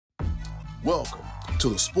Welcome to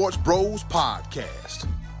the Sports Bros Podcast,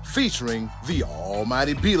 featuring the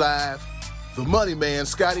almighty B-Live, the money man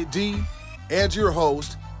Scotty D, and your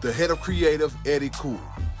host, the head of creative Eddie Cool.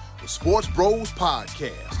 The Sports Bros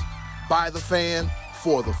Podcast, by the fan,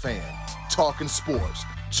 for the fan, talking sports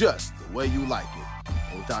just the way you like it.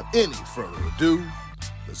 And without any further ado,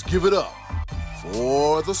 let's give it up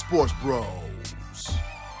for the Sports Bros.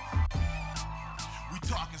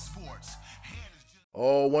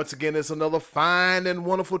 Oh, once again, it's another fine and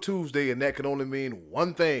wonderful Tuesday, and that can only mean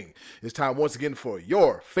one thing. It's time once again for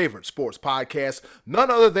your favorite sports podcast, none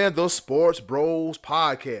other than the Sports Bros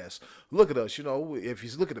Podcast. Look at us, if you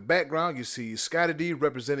look at the background, you see Scotty D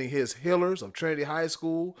representing his Hillers of Trinity High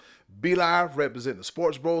School, B-Live representing the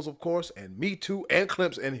Sports Bros, of course, and me too, and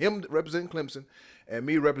Clemson, and him representing Clemson, and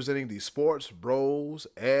me representing the Sports Bros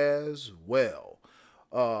as well.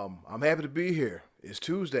 I'm happy to be here. It's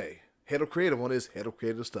Tuesday. Head of creative on this head of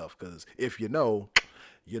creative stuff, because if you know,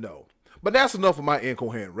 you know. But that's enough of my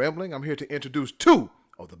incoherent rambling. I'm here to introduce two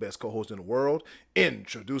of the best co-hosts in the world.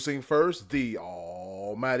 Introducing first, the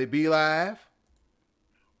almighty B-Live.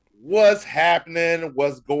 What's happening?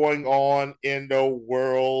 What's going on in the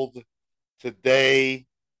world today?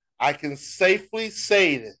 I can safely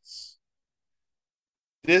say this.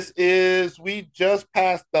 We just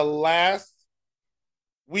passed the last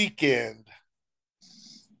weekend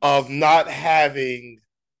of not having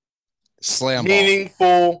slam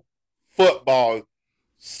meaningful football.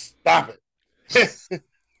 Stop it.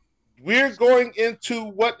 We're going into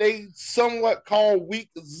what they somewhat call week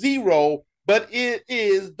 0, but it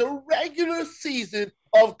is the regular season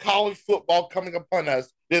of college football coming upon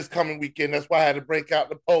us this coming weekend. That's why I had to break out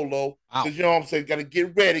the polo, because you know what I'm saying, got to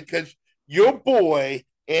get ready, because your boy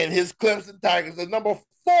and his Clemson Tigers are number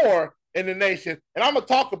 4 in the nation, and I'm going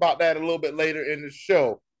to talk about that a little bit later in the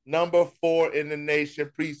show. Number 4 in the nation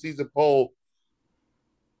preseason poll.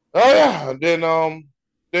 Oh yeah, and then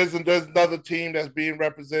there's another team that's being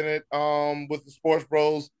represented with the Sports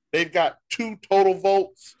Bros. They've got 2 total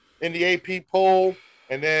votes in the AP poll,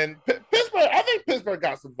 and then Pittsburgh. I think Pittsburgh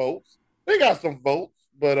got some votes. They got some votes,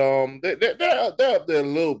 but they're up there a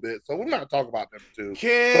little bit. So we're not talking about them too.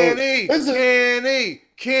 Kenny. I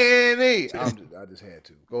just had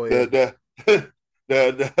to go ahead.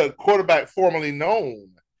 The quarterback formerly known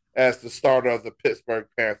as the starter of the Pittsburgh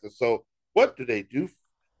Panthers. So what do they do?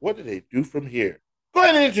 What do they do from here? Go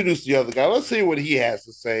ahead and introduce the other guy. Let's see what he has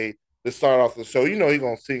to say to start off the show. You know he's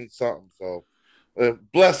going to sing something. So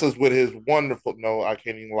bless us with his wonderful, no, I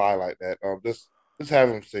can't even lie like that. Just have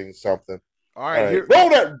him sing something. All right. Roll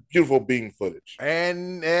that beautiful bean footage.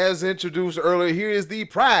 And as introduced earlier, here is the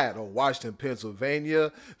pride of Washington,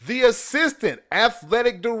 Pennsylvania, the assistant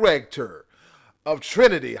athletic director of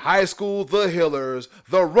Trinity High School, the Hillers,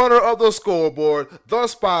 the runner of the scoreboard, the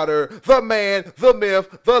spotter, the man, the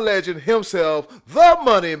myth, the legend himself, the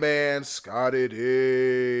money man, Scotty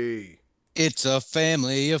D. It's a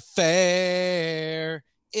family affair.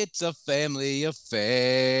 It's a family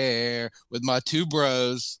affair with my 2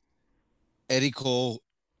 bros, Eddie Cole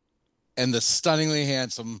and the stunningly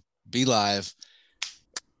handsome B-Live.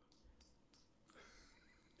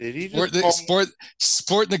 Did he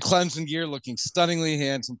sporting the Clemson gear, looking stunningly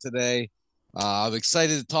handsome today. I'm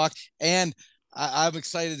excited to talk, and I'm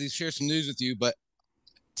excited to share some news with you. But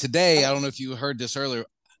today, I don't know if you heard this earlier,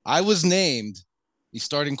 I was named the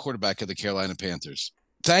starting quarterback of the Carolina Panthers.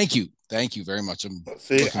 Thank you very much. I'm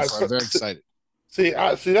very excited. See,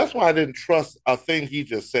 that's why I didn't trust a thing he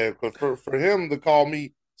just said. Because for him to call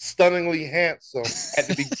me stunningly handsome at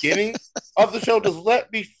the beginning of the show, just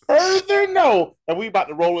let me further know that we about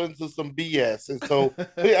to roll into some BS. And so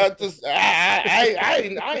I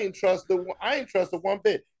ain't trusted one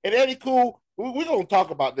bit. And Eddie Cool, we're gonna talk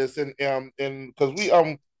about this and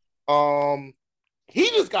because he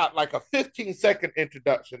just got like a 15-second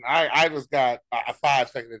introduction. I just got a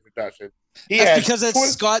 5-second introduction. That's because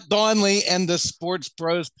it's Scott Donnelly and the Sports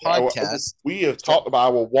Bros podcast. We have talked about. I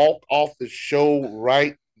will walk off the show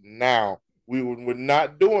right now. We're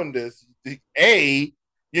not doing this. A,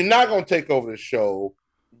 you're not going to take over the show.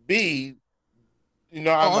 B,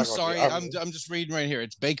 I'm sorry. I'm just reading right here.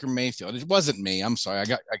 It's Baker Mayfield. It wasn't me. I'm sorry. I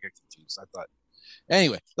got confused. I thought.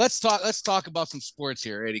 Anyway, let's talk about some sports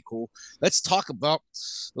here, Eddie Cool. Let's talk about,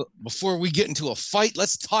 before we get into a fight,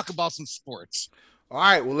 let's talk about some sports. All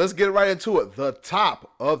right, well, let's get right into it. The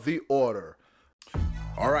top of the order.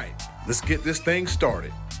 All right, let's get this thing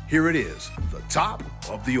started. Here it is, the top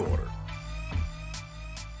of the order.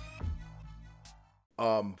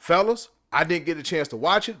 Fellas, I didn't get a chance to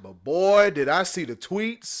watch it, but boy, did I see the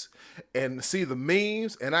tweets and see the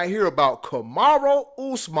memes, and I hear about Kamaru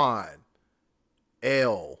Usman.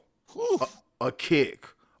 Whew. A kick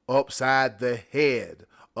upside the head,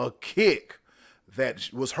 a kick that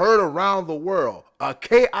was heard around the world, a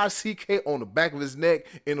K-I-C-K on the back of his neck.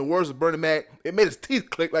 In the words of Bernie Mac, it made his teeth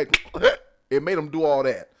click like it made him do all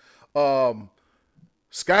that.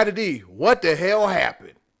 Scotty D, what the hell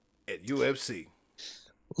happened at UFC?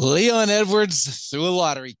 Leon Edwards threw a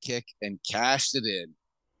lottery kick and cashed it in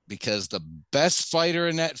because the best fighter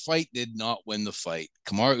in that fight did not win the fight.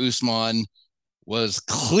 Kamaru Usman was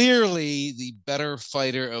clearly the better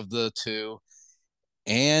fighter of the two,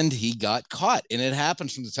 and he got caught. And it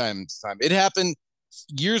happens from time to time. It happened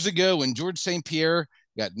years ago when George St. Pierre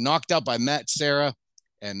got knocked out by Matt Serra.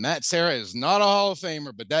 And Matt Serra is not a Hall of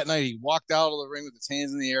Famer, but that night he walked out of the ring with his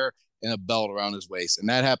hands in the air and a belt around his waist. And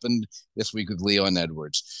that happened this week with Leon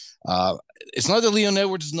Edwards. It's not that Leon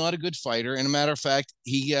Edwards is not a good fighter. And a matter of fact,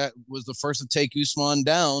 he was the first to take Usman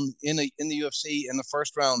down in the UFC in the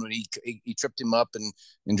first round when he tripped him up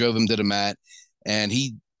and drove him to the mat. And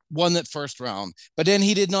he won that first round. But then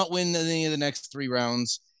he did not win any of the next 3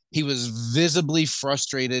 rounds. He was visibly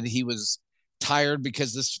frustrated. He was tired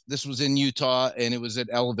because this was in Utah and it was at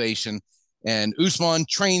elevation, and Usman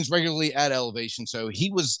trains regularly at elevation, so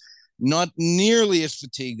he was not nearly as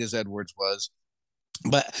fatigued as Edwards was.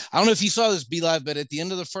 But I don't know if you saw this, Be Live, but at the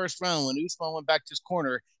end of the first round, when Usman went back to his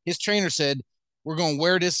corner, his trainer said, "We're going to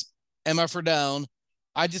wear this MFR down.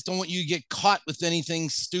 I just don't want you to get caught with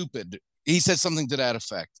anything stupid." He said something to that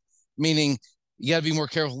effect, meaning you got to be more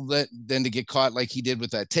careful than to get caught like he did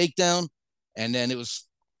with that takedown. And then it was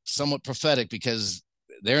somewhat prophetic because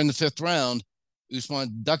there in the 5th round,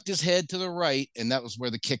 Usman ducked his head to the right, and that was where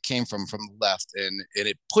the kick came from the left, and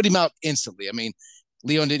it put him out instantly. I mean,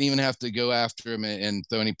 Leon didn't even have to go after him and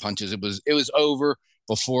throw any punches. It was over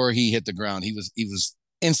before he hit the ground. He was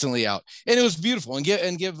instantly out, and it was beautiful. And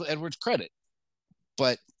give Edwards credit,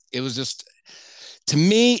 but it was just, to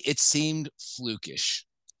me, it seemed flukish.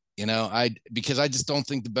 Because I just don't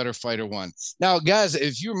think the better fighter won. Now, guys,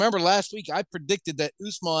 if you remember last week, I predicted that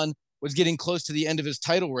Usman was getting close to the end of his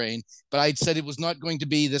title reign, but I said it was not going to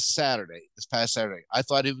be this past Saturday. I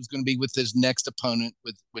thought it was going to be with his next opponent,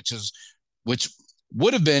 which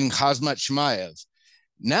would have been Khamzat Chimaev.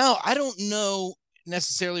 Now, I don't know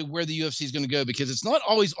necessarily where the UFC is going to go, because it's not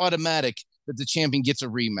always automatic that the champion gets a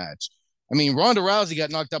rematch. I mean, Ronda Rousey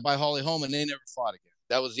got knocked out by Holly Holm and they never fought again.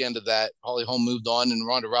 That was the end of that. Holly Holm moved on, and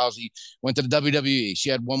Ronda Rousey went to the WWE. She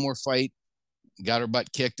had one more fight, got her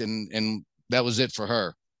butt kicked, and that was it for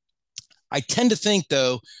her. I tend to think,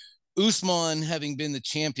 though, Usman, having been the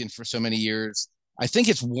champion for so many years, I think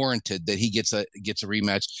it's warranted that he gets a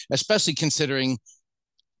rematch, especially considering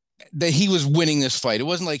that he was winning this fight. It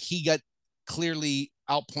wasn't like he got clearly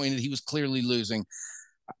outpointed. He was clearly losing.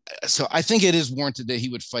 So I think it is warranted that he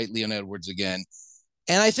would fight Leon Edwards again.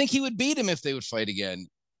 And I think he would beat him if they would fight again.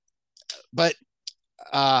 But,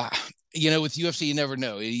 with UFC, you never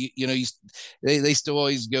know. They still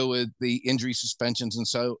always go with the injury suspensions and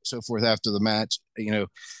so forth after the match.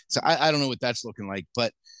 So I don't know what that's looking like.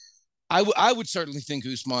 But I would certainly think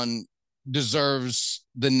Usman deserves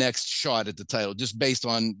the next shot at the title, just based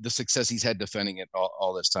on the success he's had defending it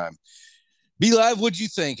all this time. Be Live, what'd you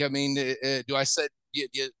think? I mean, do I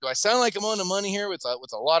sound like I'm on the money here with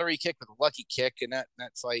a lottery kick, with a lucky kick in that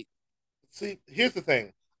fight? See, here's the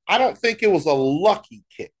thing. I don't think it was a lucky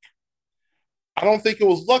kick. I don't think it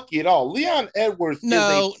was lucky at all. Leon Edwards.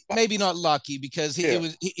 No, maybe not lucky, because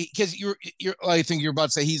I think you're about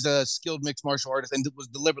to say he's a skilled mixed martial artist and was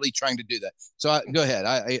deliberately trying to do that. So go ahead.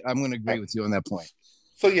 I'm going to agree with you on that point.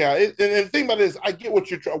 So yeah, and the thing about it is, I get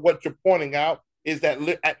what you're pointing out is that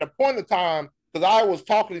at the point of time, because I was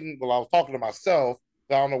talking to myself.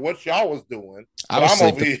 I don't know what y'all was doing. I'm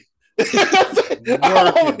over here.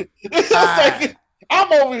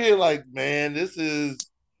 I'm over here like, man, this is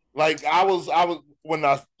like, I was when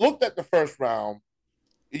I looked at the first round.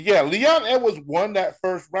 Yeah, Leon Edwards won that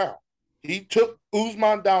first round. He took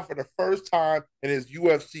Usman down for the first time in his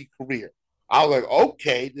UFC career. I was like,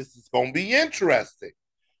 okay, this is going to be interesting.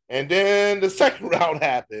 And then the second round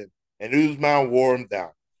happened, and Usman wore him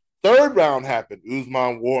down. Third round happened,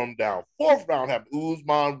 Usman wore him down. Fourth round happened,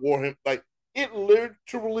 Usman wore him. Like, it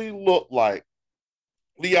literally looked like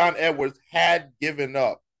Leon Edwards had given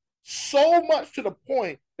up. So much to the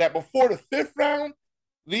point that before the 5th round,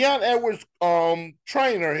 Leon Edwards'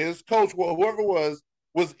 trainer, his coach, whoever it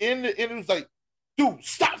was in the end. It was like, dude,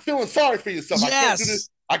 stop feeling sorry for yourself. Yes.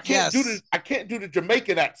 I can't do the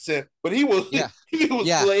Jamaican accent, but he was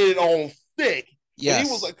laying on thick. Yes. And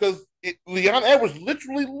he was like, because Leon Edwards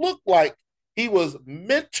literally looked like he was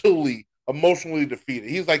mentally, emotionally defeated.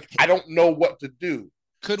 He's like, I don't know what to do.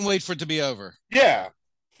 Couldn't wait for it to be over. Yeah.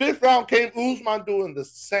 Fifth round came, Usman doing the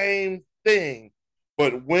same thing.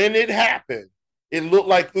 But when it happened, it looked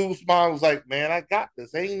like Usman was like, man, I got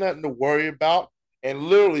this. Ain't nothing to worry about. And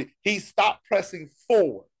literally, he stopped pressing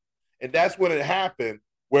forward. And that's when it happened,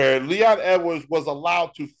 where Leon Edwards was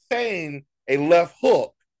allowed to feign a left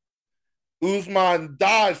hook. Usman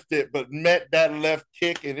dodged it, but met that left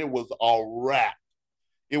kick, and it was a wrap.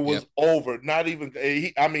 It was over. Not even,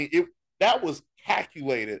 that was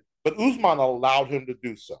calculated, but Usman allowed him to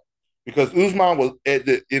do so because Usman was,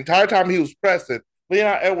 the entire time he was pressing,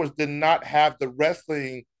 Leon Edwards did not have the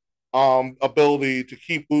wrestling ability to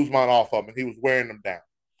keep Usman off of him. He was wearing him down.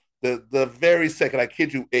 The very second, I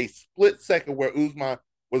kid you, a split second where Usman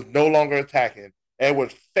was no longer attacking,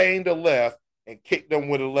 Edwards feigned a left and kicked him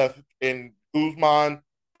with a left, and Usman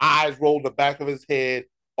eyes rolled the back of his head.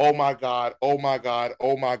 Oh my God! Oh my God!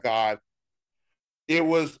 Oh my God! It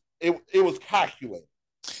was calculated.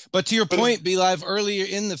 But to your point, B Live, earlier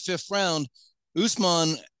in the fifth round,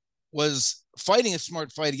 Usman was fighting a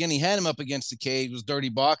smart fight again. He had him up against the cage, was dirty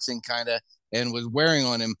boxing kind of, and was wearing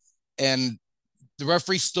on him, and the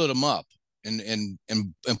referee stood him up and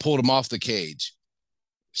pulled him off the cage.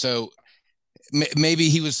 So maybe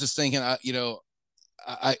he was just thinking, well,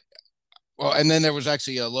 and then there was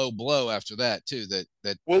actually a low blow after that too that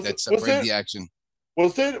separated the action.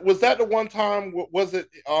 Was that the one time? Was it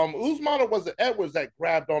Usman or was it Edwards that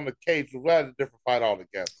grabbed on the cage? Was that a different fight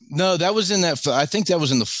altogether? No, that was in that. I think that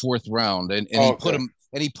was in the fourth round, and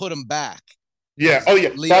he put him back. Yeah. Oh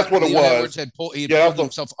yeah. That's what it was. Edwards had pulled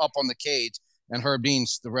himself up on the cage, and Herb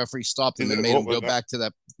Deans, the referee, stopped him and made him go back to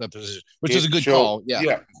that position, which is a good call.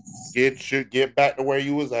 Yeah. Get back to where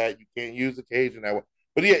you was at. You can't use the cage in that way.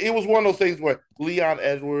 But yeah, it was one of those things where Leon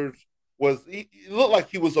Edwards it looked like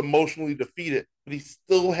he was emotionally defeated, but he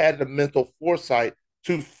still had the mental foresight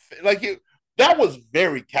to that was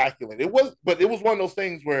very calculated. It was one of those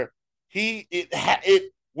things where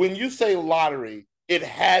when you say lottery, it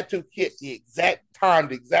had to hit the exact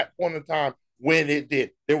point in time when it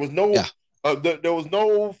did. There was no there was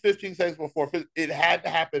no 15 seconds before. It had to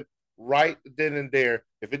happen right then and there.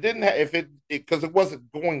 If it didn't, because it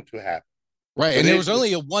wasn't going to happen. Right, and there was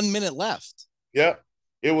only 1 minute left. Yeah,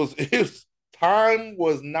 it was time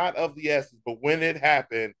was not of the essence, but when it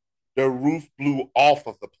happened, the roof blew off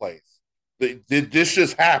of the place. Did this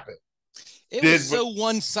just happen? It was so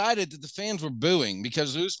one-sided that the fans were booing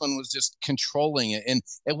because Usman was just controlling it, and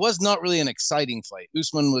it was not really an exciting fight.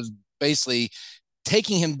 Usman was basically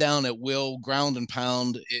taking him down at will, ground and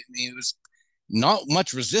pound. It was not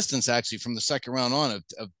much resistance actually from the second round on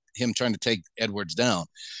of him trying to take Edwards down,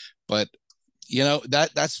 but.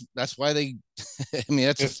 That's why they. I mean,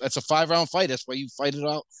 that's a 5-round fight. That's why you fight it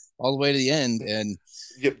out all the way to the end, and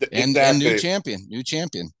new champion.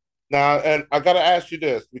 Now, and I got to ask you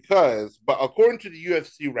this but according to the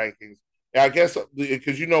UFC rankings, I guess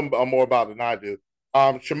because you know more about it than I do,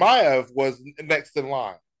 Chimaev was next in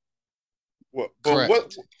line.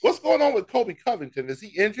 What's going on with Kobe Covington? Is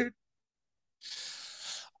he injured?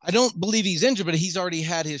 I don't believe he's injured, but he's already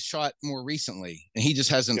had his shot more recently, and he just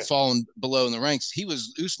hasn't fallen below in the ranks. He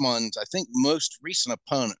was Usman's, I think, most recent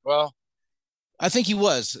opponent. Well, I think he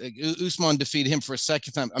was. Usman defeated him for a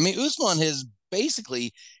second time. I mean, Usman has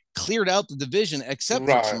basically cleared out the division except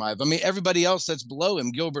for Chimaev. I mean, everybody else that's below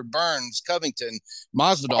him, Gilbert Burns, Covington,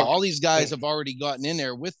 Masvidal, all these guys have already gotten in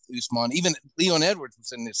there with Usman. Even Leon Edwards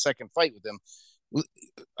was in his second fight with him.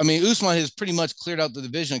 I mean, Usman has pretty much cleared out the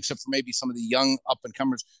division, except for maybe some of the young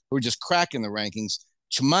up-and-comers who are just cracking the rankings.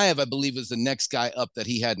 Chimaev, I believe, was the next guy up that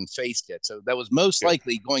he hadn't faced yet. So that was most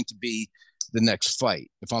likely going to be the next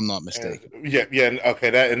fight, if I'm not mistaken. Okay,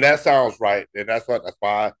 that sounds right. And that's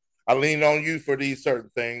why I lean on you for these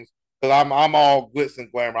certain things, because I'm all glitz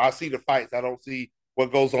and glamour. I see the fights. I don't see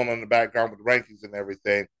what goes on in the background with the rankings and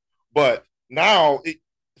everything. But now,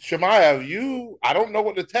 Chimaev, I don't know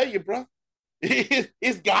what to tell you, bro.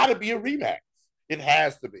 It's got to be a rematch. It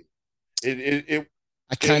has to be. I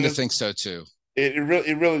kind of think so too.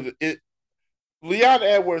 Leon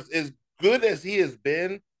Edwards, as good as he has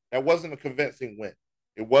been, that wasn't a convincing win.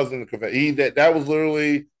 It wasn't a convincing. That was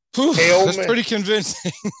literally that's pretty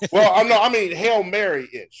convincing. Well, I mean Hail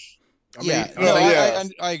Mary-ish.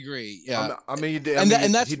 I agree. Yeah,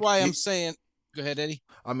 and that's why I'm saying. Go ahead, Eddie.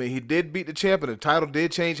 I mean, he did beat the champ, and the title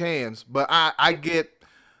did change hands. But I get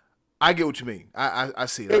what you mean. I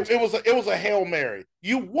see that. It was a Hail Mary.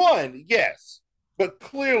 You won, yes, but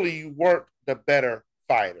clearly you weren't the better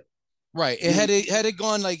fighter. Right. Had it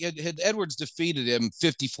gone had Edwards defeated him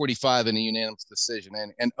 50-45 in a unanimous decision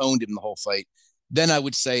and owned him the whole fight, then I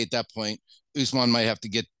would say at that point Usman might have to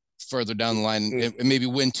get further down the line and maybe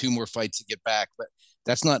win 2 more fights to get back. But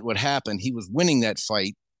that's not what happened. He was winning that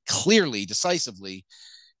fight clearly, decisively.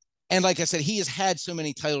 And like I said, he has had so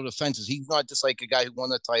many title defenses. He's not just like a guy who won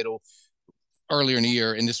the title earlier in the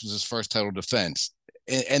year, and this was his first title defense.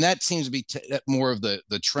 And that seems to be more of the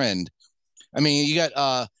trend. I mean, you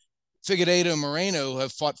got Figueiredo and Moreno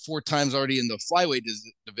have fought 4 times already in the flyweight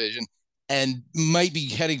division and might be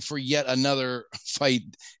heading for yet another fight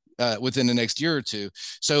within the next year or two.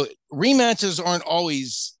 So rematches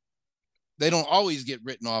they don't always get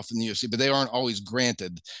written off in the UFC, but they aren't always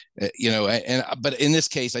granted, but in this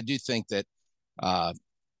case, I do think that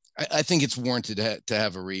I think it's warranted to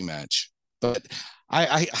have a rematch. But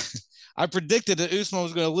I predicted that Usman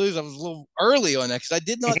was going to lose. I was a little early on that because I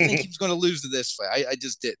did not think he was going to lose to this fight. I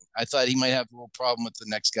just didn't. I thought he might have a little problem with the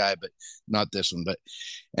next guy, but not this one. But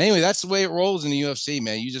anyway, that's the way it rolls in the UFC,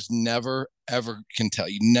 man. You just never, ever can tell.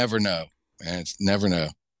 You never know, man. It's never know.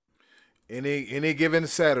 Any given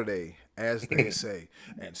Saturday, as they say.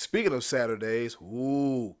 And speaking of Saturdays,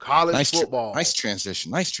 college football. Nice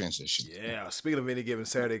transition. Yeah, speaking of any given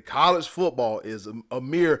Saturday, college football is a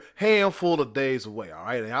mere handful of days away. All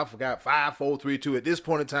right, and I forgot 5, 4, 3, 2. At this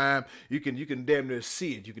point in time, you can damn near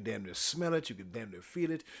see it. You can damn near smell it. You can damn near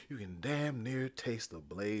feel it. You can damn near taste the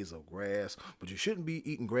blades of grass. But you shouldn't be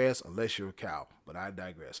eating grass unless you're a cow. But I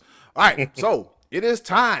digress. All right, so it is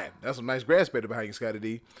time. That's some nice grass better behind you, Scotty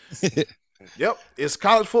D. Yep, it's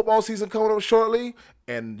college football season coming up shortly,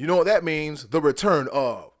 and you know what that means, the return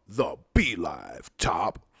of the B-Live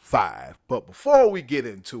Top 5. But before we get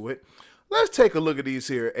into it, let's take a look at these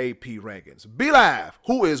here AP rankings. B-Live,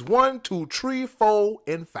 who is 1, 2, 3, 4,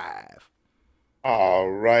 and 5? All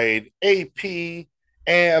right, AP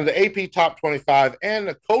and the AP Top 25 and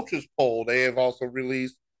the Coaches Poll, they have also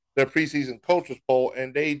released their preseason Coaches Poll,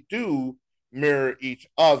 and they do mirror each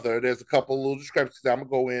other. There's a couple little discrepancies I'm going to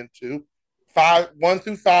go into. 1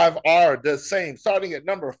 through 5 are the same. Starting at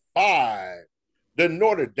number 5, the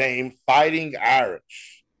Notre Dame Fighting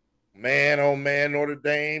Irish. Man, oh man, Notre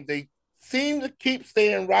Dame, they seem to keep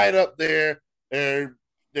staying right up there. They're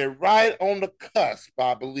right on the cusp,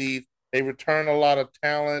 I believe. They return a lot of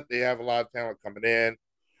talent. They have a lot of talent coming in.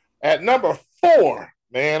 At number 4,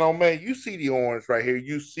 man, oh man, you see the orange right here.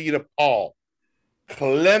 You see the Paul.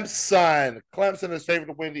 Clemson. Clemson is favored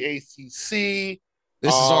to win the ACC.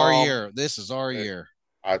 This is our year. This is our year.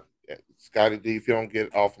 Scotty D, if you don't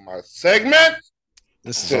get off of my segment.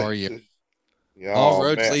 This is our year. All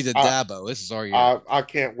roads lead to Dabo. This is our year. I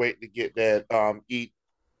can't wait to get that Eat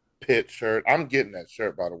Pitt shirt. I'm getting that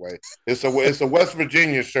shirt, by the way. It's a West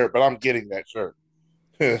Virginia shirt, but I'm getting that shirt.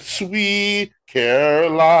 Sweet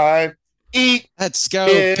Caroline, eat. Let's go,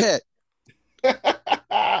 Pitt.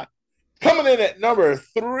 Coming in at number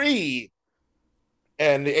 3,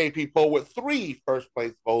 and the AP poll with 3 first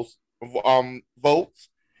place votes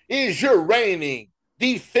is your reigning,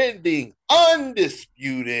 defending,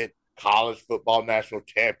 undisputed college football national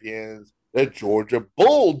champions, the Georgia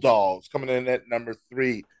Bulldogs. Coming in at number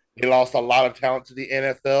 3. They lost a lot of talent to the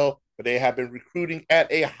NFL, but they have been recruiting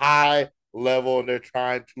at a high level, and they're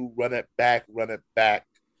trying to run it back.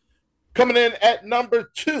 Coming in at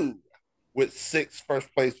number 2 with 6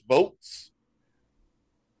 first place votes,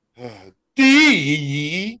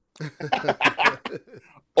 the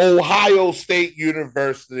Ohio State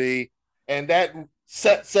University, and that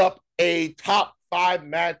sets up a top 5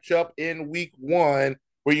 matchup in week 1,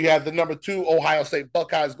 where you have the number 2 Ohio State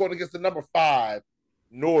Buckeyes going against the number 5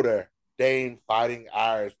 Notre Dame Fighting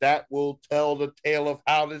Irish. That will tell the tale of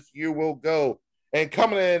how this year will go. And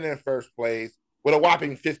coming in first place with a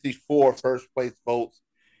whopping 54 first place votes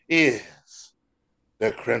is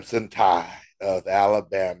the Crimson Tide of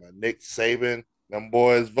Alabama. Nick Saban, them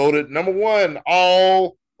boys voted number 1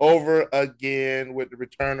 all over again with the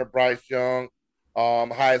return of Bryce Young,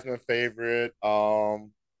 Heisman favorite.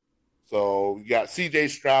 So you got C.J.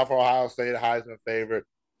 Stroud for Ohio State, Heisman favorite.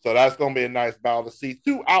 So that's going to be a nice battle to see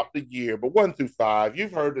throughout the year. But 1 through 5,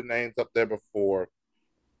 you've heard the names up there before.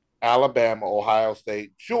 Alabama, Ohio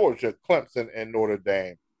State, Georgia, Clemson, and Notre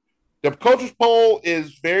Dame. The coaches poll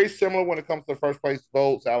is very similar when it comes to first place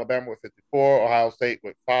votes. Alabama with 54, Ohio State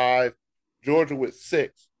with 5, Georgia with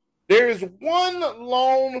 6. There is one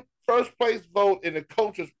lone first place vote in the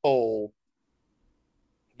coaches poll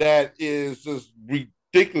that is just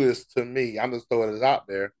ridiculous to me. I'm just throwing it out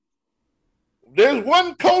there. There's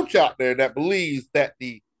one coach out there that believes that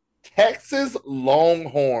the Texas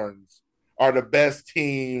Longhorns are the best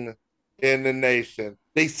team in the nation.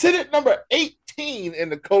 They sit at number 18 in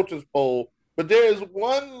the coaches poll, but there is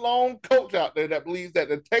one lone coach out there that believes that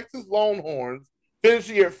the Texas Longhorns finish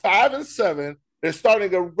the year 5-7. They're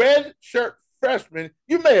starting a red shirt freshman.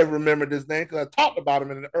 You may have remembered his name because I talked about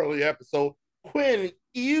him in an earlier episode. Quinn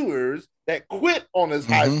Ewers that quit on his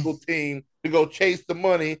high Mm-hmm. school team to go chase the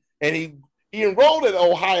money, and he enrolled at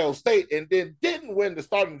Ohio State and then didn't win the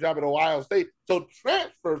starting job at Ohio State, so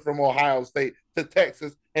transferred from Ohio State to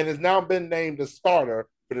Texas and has now been named the starter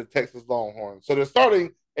for the Texas Longhorns. So they're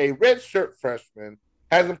starting a redshirt freshman,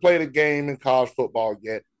 hasn't played a game in college football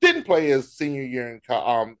yet, didn't play his senior year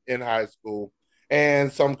in high school,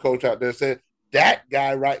 and some coach out there said, that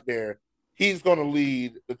guy right there, he's going to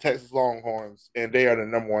lead the Texas Longhorns, and they are the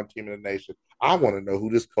number one team in the nation. I want to know who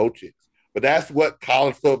this coach is. But that's what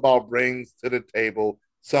college football brings to the table,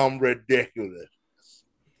 some ridiculous.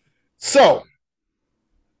 So, a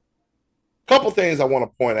couple things I want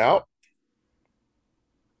to point out.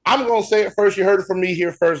 I'm going to say it first. You heard it from me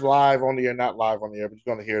here first, live on the air, not live on the air, but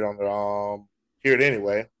you're going to hear it on the hear it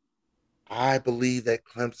anyway. I believe that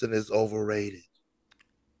Clemson is overrated.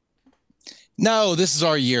 No, this is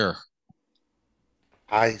our year.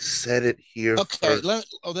 I said it here. Okay,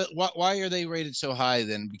 why are they rated so high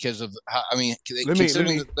then? Because of how, I mean, let me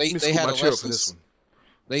they had a less for this one.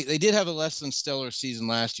 They did have a less than stellar season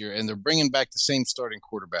last year, and they're bringing back the same starting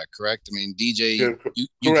quarterback. Correct? I mean, DJ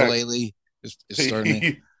Ukulele is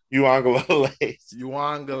starting. Uangalele.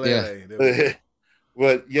 Yeah.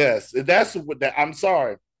 But yes, that's what that. I'm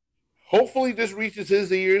sorry. Hopefully, this reaches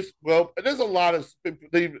his ears. Well, there's a lot of people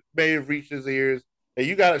they may have reached his ears, and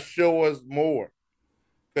you got to show us more.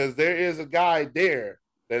 Because there is a guy there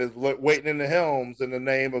that is waiting in the helms in the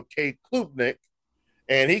name of Cade Klubnik,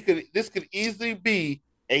 and this could easily be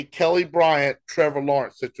a Kelly Bryant, Trevor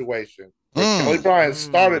Lawrence situation. Kelly Bryant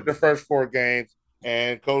started the first 4 games,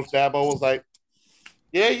 and Coach Dabo was like,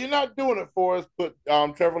 "Yeah, you're not doing it for us. Put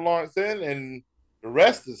Trevor Lawrence in, and the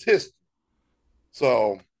rest is history."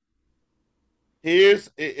 So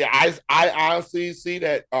I honestly see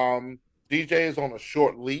that DJ is on a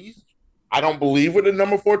short leash. I don't believe we're the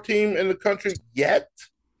number 4 team in the country yet,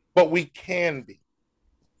 but we can be.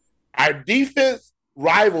 Our defense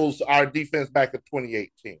rivals our defense back in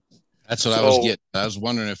 2018. That's what I was getting. I was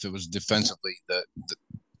wondering if it was defensively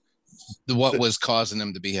what was causing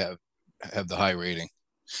them to have the high rating.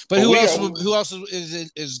 But who else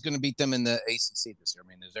is going to beat them in the ACC this year? I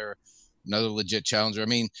mean, is there another legit challenger? I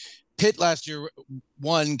mean, Pitt last year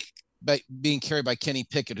won by being carried by Kenny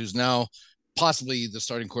Pickett, who's now possibly the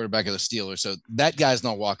starting quarterback of the Steelers. So that guy's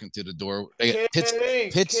not walking through the door.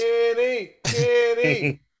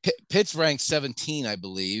 Pitt's ranked 17, I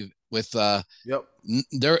believe, with they're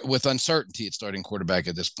with uncertainty at starting quarterback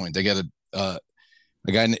at this point. They got a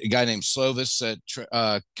guy named Slovis,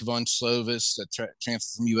 Kevon Slovis, that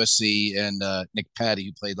transferred from USC, and Nick Patty,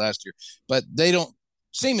 who played last year. But they don't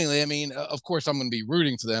seemingly. I mean, of course, I'm going to be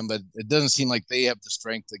rooting for them, but it doesn't seem like they have the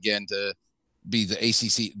strength again to be the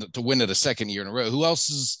ACC to win it a second year in a row. Who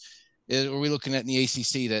else are we looking at in the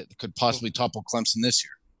ACC that could possibly topple Clemson this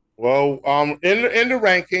year? Well, in the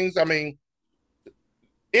rankings, I mean,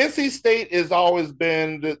 NC State has always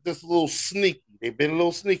been this little sneaky. They've been a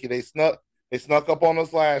little sneaky. They snuck up on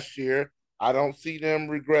us last year. I don't see them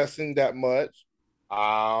regressing that much.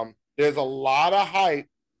 There's a lot of hype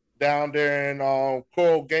down there in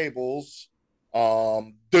Coral Gables.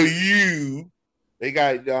 They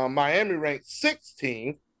got Miami ranked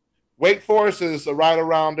 16th. Wake Forest is right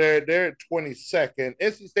around there. They're at 22nd.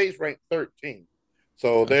 NC State's ranked 13th.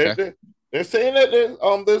 So they're saying that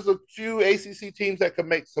there's a few ACC teams that could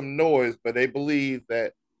make some noise, but they believe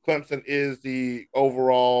that Clemson is the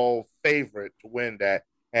overall favorite to win that,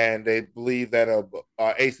 and they believe that a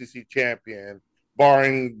ACC champion,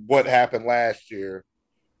 barring what happened last year,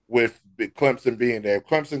 with Clemson being there, if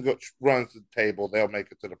Clemson runs the table, they'll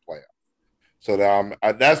make it to the playoffs. So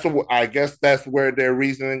I guess that's where their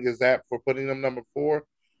reasoning is at for putting them number 4.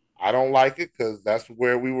 I don't like it because that's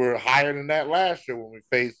where we were higher than that last year when we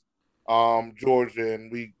faced Georgia,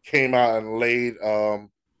 and we came out and laid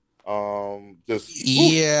but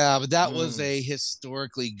that was a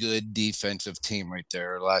historically good defensive team right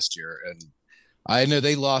there last year, and I know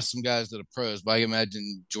they lost some guys to the pros, but I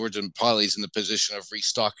imagine Georgia and Poly's in the position of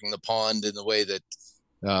restocking the pond in the way that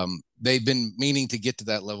they've been meaning to get to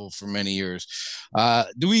that level for many years.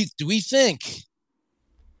 Do we think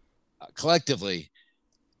collectively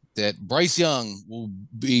that Bryce Young will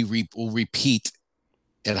repeat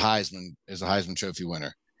at Heisman as a Heisman Trophy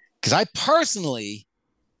winner? Because I personally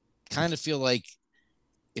kind of feel like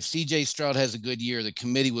if CJ Stroud has a good year, the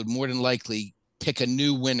committee would more than likely pick a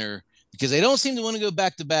new winner, because they don't seem to want to go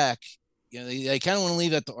back to back. You know, they kind of want to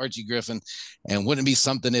leave that to Archie Griffin, and wouldn't it be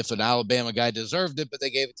something if an Alabama guy deserved it, but they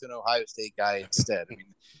gave it to an Ohio State guy instead? I mean,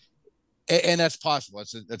 and that's possible.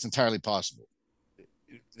 That's entirely possible.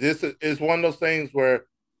 This is one of those things where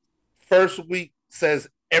first week says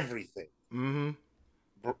everything. Mm-hmm.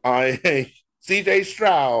 CJ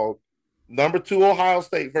Stroud, number 2 Ohio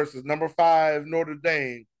State versus number 5 Notre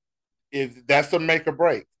Dame. If that's the make or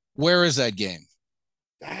break. Where is that game?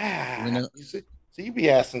 You see, so you be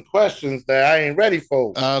asking questions that I ain't ready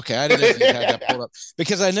for. Okay, I didn't know if you had that pulled up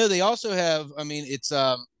because I know they also have. I mean, it's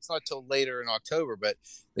not till later in October, but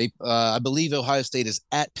they I believe Ohio State is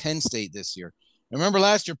at Penn State this year. And remember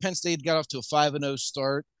last year Penn State got off to a 5-0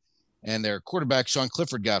 start, and their quarterback Sean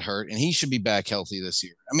Clifford got hurt, and he should be back healthy this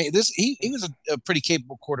year. I mean, he was a pretty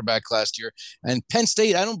capable quarterback last year, and Penn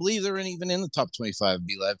State I don't believe they're even in the top 25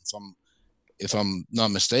 B-Live if I'm not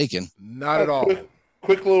mistaken. Not at all.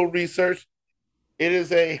 Quick little research. It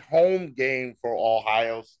is a home game for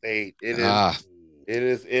Ohio State. It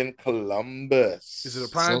is in Columbus. Is it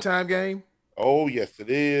a primetime game? Oh yes,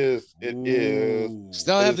 it is. It is.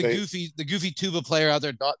 Still have the goofy tuba player out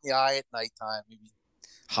there dotting the I at nighttime, maybe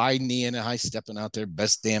high kneeing and high stepping out there,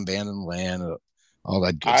 best damn band in the land, all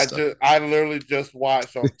that good stuff. I literally just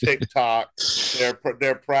watched on TikTok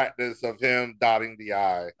their practice of him dotting the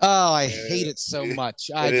I. Oh, I hate it so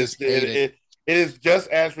much. I just hate it. It is just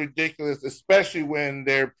as ridiculous, especially when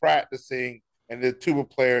they're practicing and the tuba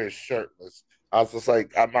player is shirtless. I was just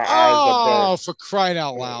like, my eyes are burning. For crying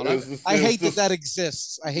out loud. I hate that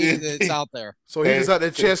exists. I hate that it's out there. So he was out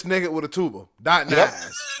there chest naked with a tuba, dotting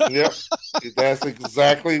eyes. Yep. That's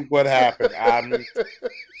exactly what happened.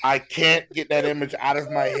 I can't get that image out of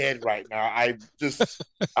my head right now.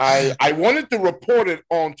 I wanted to report it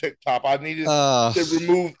on TikTok. I needed to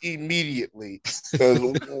remove immediately. Because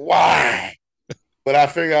why? But I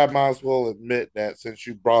figure I might as well admit that since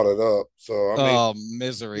you brought it up. So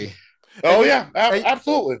misery. Oh yeah,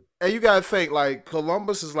 absolutely. And you gotta think like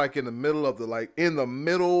Columbus is like in the middle of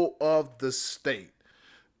the state,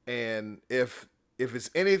 and if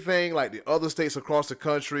it's anything like the other states across the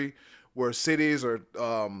country where cities or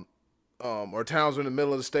towns are in the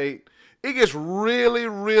middle of the state, it gets really,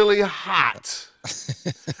 really hot.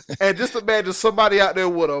 And just imagine somebody out there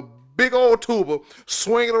with a big old tuba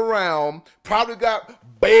swinging around, probably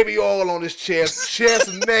got baby oil on his chest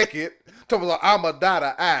naked, talking like, I'm a dot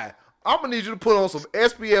of I. I'm going to need you to put on some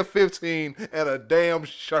SPF 15 and a damn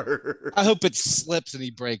shirt. I hope it slips and he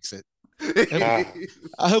breaks it.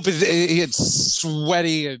 I hope it's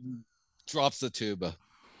sweaty and drops the tuba.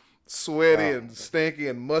 Sweaty and stinky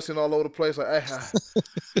and musty all over the place. Like,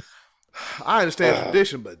 I understand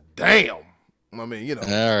tradition, but damn. I mean, All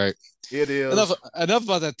right. It is. Enough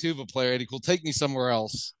about that tuba player, Eddie. Cool. Take me somewhere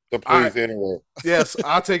else. So please, anyway. Yes,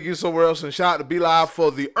 I'll take you somewhere else and shout out to B-Live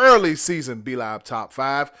for the early season B-Live Top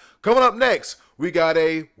 5. Coming up next, we got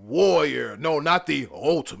a warrior. No, not the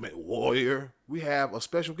ultimate warrior. We have a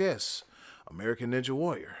special guest, American Ninja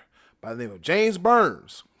Warrior, by the name of James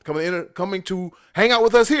Burns, coming to hang out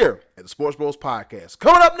with us here at the Sports Bros Podcast.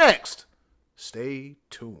 Coming up next, stay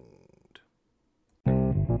tuned.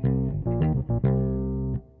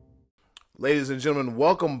 Ladies and gentlemen,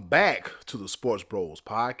 welcome back to the Sports Bros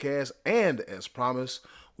Podcast. And as promised,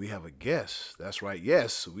 we have a guest. That's right.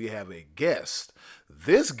 Yes, we have a guest.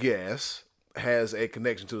 This guest has a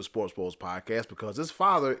connection to the Sports Bros Podcast because his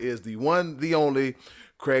father is the one, the only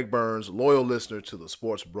Craig Burns, loyal listener to the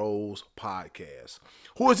Sports Bros Podcast.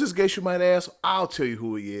 Who is this guest, you might ask? I'll tell you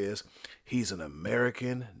who he is. He's an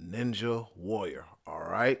American Ninja Warrior. All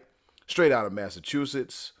right. Straight out of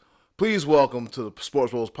Massachusetts. Please welcome to the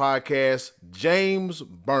Sports Bros Podcast, James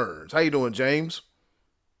Burns. How you doing, James?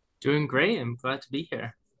 Doing great. I'm glad to be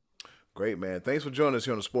here. Great, man. Thanks for joining us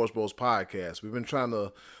here on the Sports Bros Podcast. We've been trying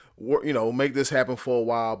to, make this happen for a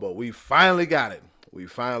while, but we finally got it. We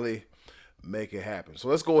finally make it happen. So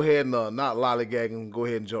let's go ahead and not lollygag and go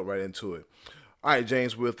ahead and jump right into it. All right,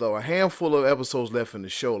 James, with a handful of episodes left in the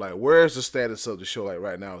show, like where's the status of the show like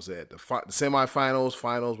right now? Is that the semifinals,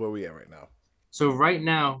 finals, where we at right now? So right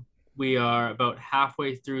now, we are about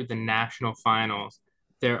halfway through the national finals.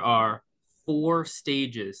 There are 4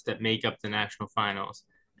 stages that make up the national finals.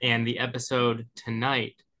 And the episode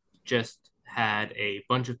tonight just had a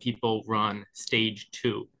bunch of people run stage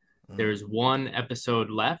 2. There's 1 episode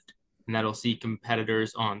left, and that'll see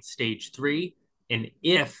competitors on stage 3. And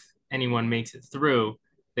if anyone makes it through,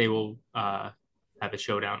 they will have a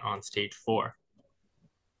showdown on stage 4.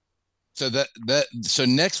 So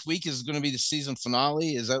next week is going to be the season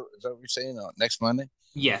finale. Is that what you're saying? Next Monday?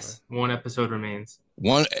 Yes, 1 episode remains.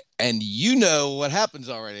 And you know what happens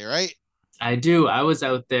already, right? I do. I was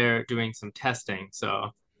out there doing some testing,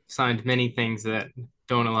 so signed many things that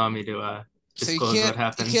don't allow me to disclose what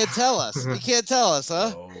happened. You can't tell us. You can't tell us,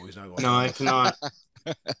 huh? No, he's not going No, I cannot.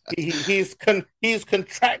 He's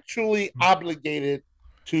contractually obligated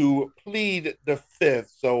to plead the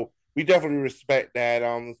fifth, so we definitely respect that.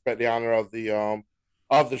 Respect the honor of the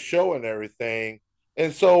of the show and everything.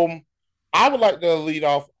 And so I would like to lead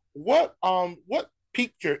off. What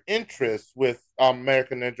piqued your interest with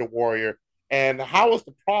American Ninja Warrior, and how was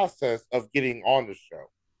the process of getting on the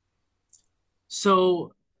show?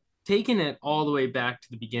 So, taking it all the way back to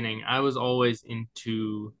the beginning, I was always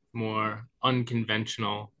into more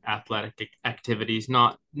unconventional athletic activities,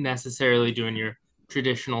 not necessarily doing your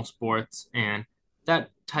traditional sports. And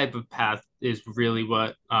that type of path is really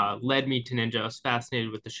what led me to Ninja. I was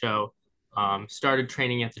fascinated with the show, started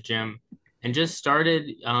training at the gym, and just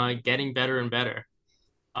started getting better and better.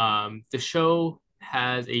 The show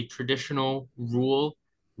has a traditional rule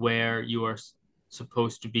where you are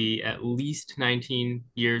supposed to be at least 19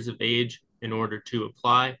 years of age in order to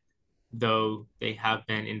apply, though they have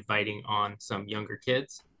been inviting on some younger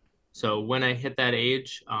kids. So when I hit that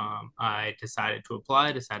age, I decided to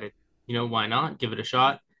apply, decided, why not give it a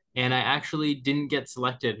shot. And I actually didn't get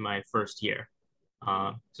selected my first year.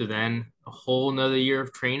 So then a whole nother year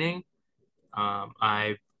of training.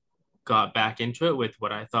 I got back into it with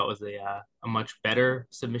what I thought was a much better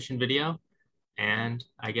submission video, and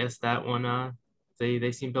I guess that one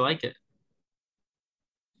they seem to like it.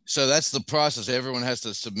 So that's the process. Everyone has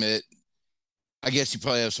to submit. I guess you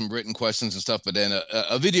probably have some written questions and stuff, but then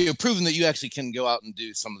a video proving that you actually can go out and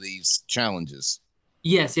do some of these challenges.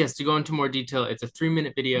 Yes. To go into more detail, it's a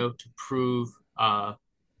 3-minute video to prove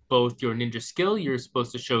both your ninja skill. You're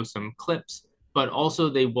supposed to show some clips, but also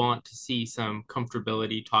they want to see some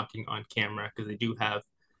comfortability talking on camera because they do have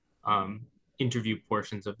interview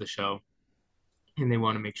portions of the show, and they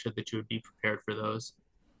want to make sure that you would be prepared for those.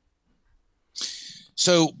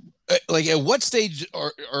 So, like, at what stage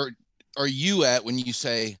are you at when you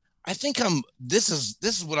say, I think this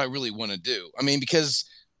is what I really want to do? I mean, because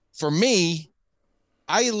for me,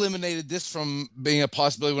 I eliminated this from being a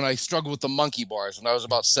possibility when I struggled with the monkey bars when I was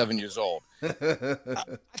about 7 years old. I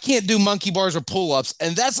can't do monkey bars or pull-ups,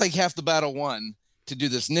 and that's like half the battle won to do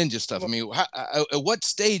this ninja stuff. I mean, at what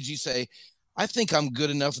stage you say, I think I'm good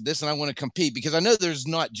enough for this and I want to compete? Because I know there's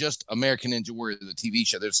not just American Ninja Warrior, the TV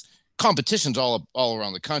show. There's competitions all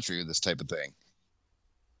around the country with this type of thing.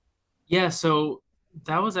 Yeah, so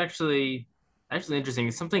that was actually interesting.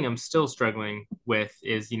 It's something I'm still struggling with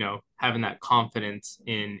is, having that confidence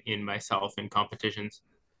in myself in competitions,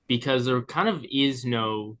 because there kind of is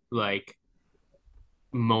no like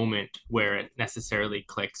moment where it necessarily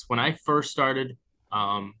clicks. When I first started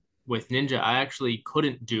with Ninja, I actually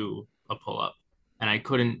couldn't do a pull-up, and I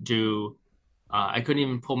couldn't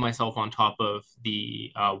even pull myself on top of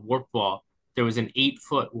the warp wall. There was an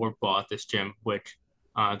 8-foot warp wall at this gym, which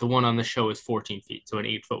the one on the show is 14 feet. So an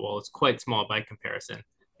 8-foot wall is quite small by comparison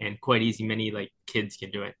and quite easy. Many like kids can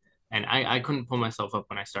do it. And I couldn't pull myself up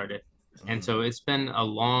when I started. And so it's been a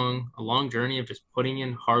long journey of just putting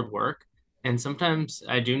in hard work. And sometimes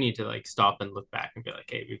I do need to like stop and look back and be like,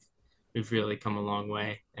 hey, we've really come a long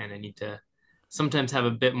way. And I need to sometimes have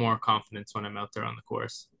a bit more confidence when I'm out there on the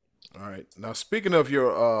course. All right. Now, speaking of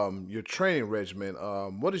your training regimen,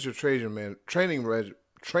 what is your training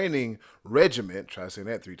regiment? Try to say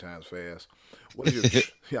that 3 times fast. What is your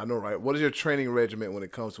yeah, I know, right? What is your training regimen when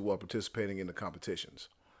it comes to participating in the competitions?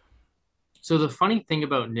 So the funny thing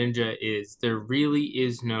about Ninja is there really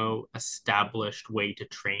is no established way to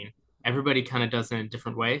train. Everybody kind of does it in a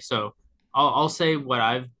different way. So I'll say what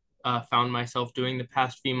I've found myself doing the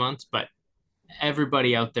past few months, but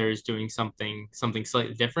everybody out there is doing something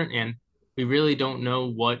slightly different, and we really don't know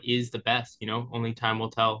what is the best. Only time will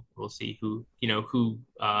tell. We'll see who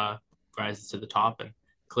rises to the top, and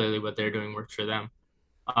clearly what they're doing works for them.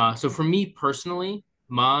 So for me personally,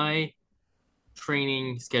 my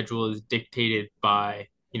training schedule is dictated by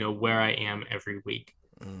where I am every week.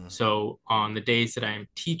 So on the days that I'm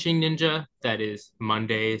teaching Ninja, that is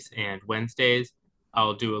Mondays and Wednesdays,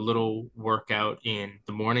 I'll do a little workout in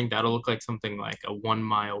the morning. That'll look like something like a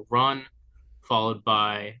 1-mile run, followed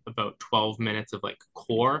by about 12 minutes of like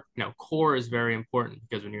core. Now, core is very important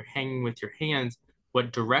because when you're hanging with your hands,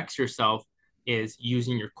 what directs yourself is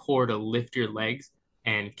using your core to lift your legs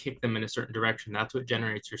and kick them in a certain direction. That's what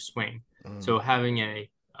generates your swing. So having a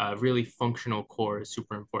really functional core is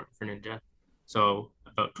super important for Ninja. So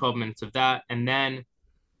about 12 minutes of that. And then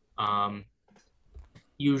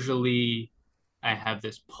usually I have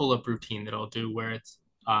this pull-up routine that I'll do where it's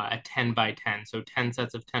a 10 by 10. So 10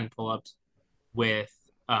 sets of 10 pull-ups with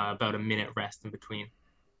about a minute rest in between.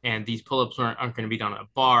 And these pull-ups aren't going to be done on a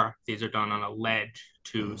bar. These are done on a ledge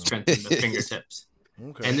to strengthen the fingertips.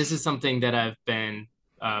 Okay. And this is something that I've been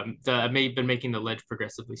making the ledge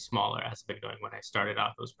progressively smaller as I've been going. When I started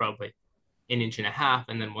off, it was probably 1.5 inches.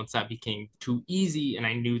 And then once that became too easy and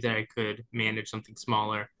I knew that I could manage something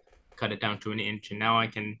smaller, cut it down to an inch, and now I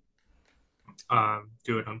can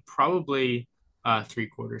do it on probably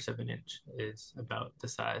 3/4 of an inch is about the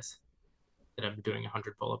size that I'm doing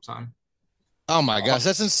 100 pull-ups on. Oh my gosh,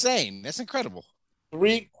 that's insane. That's incredible.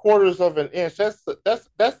 3/4 of an inch.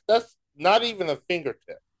 That's not even a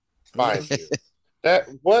fingertip, mind you. That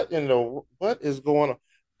what is going on?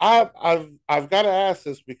 I've got to ask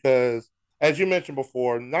this because, as you mentioned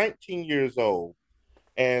before, 19 years old,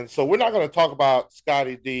 and so we're not going to talk about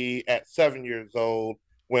Scotty D at 7 years old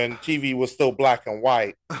when TV was still black and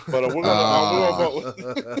white, but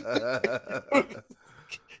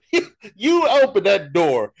you open that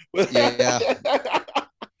door. Yeah.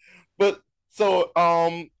 But so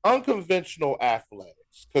unconventional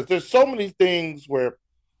athletics, because there's so many things where,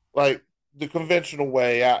 like, the conventional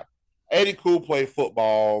way. Eddie Cool played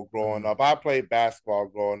football growing up. I played basketball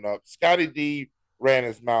growing up. Scotty D ran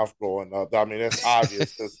his mouth growing up. I mean, that's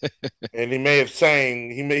obvious. And he may have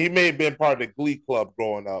sang. He may have been part of the Glee Club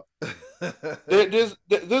growing up. There's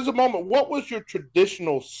a moment. What was your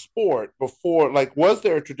traditional sport before? Like, was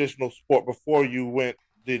there a traditional sport before you went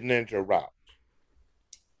the ninja route?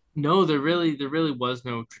 No, there really was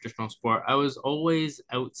no traditional sport. I was always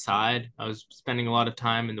outside. I was spending a lot of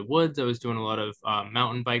time in the woods. I was doing a lot of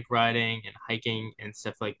mountain bike riding and hiking and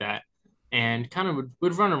stuff like that, and kind of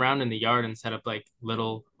would run around in the yard and set up like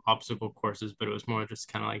little obstacle courses. But it was more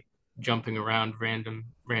just kind of like jumping around random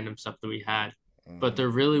stuff that we had. But there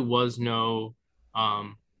really was no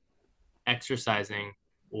um, exercising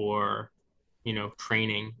or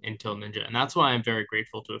training until ninja, and that's why I'm very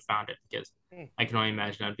grateful to have found it, because I can only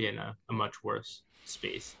imagine I'd be in a much worse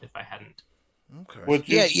space if I hadn't. Okay.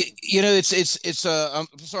 Yeah, it's I'm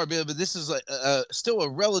sorry, Bill, but this is still a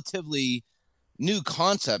relatively new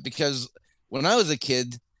concept, because when I was a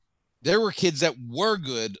kid, there were kids that were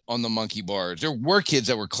good on the monkey bars. There were kids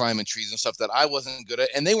that were climbing trees and stuff that I wasn't good at,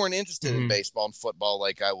 and they weren't interested in baseball and football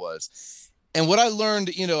like I was. And what I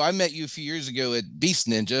learned, I met you a few years ago at Beast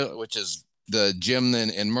Ninja, which is the gym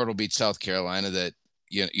in Myrtle Beach, South Carolina, that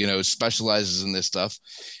specializes in this stuff.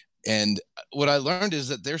 And what I learned is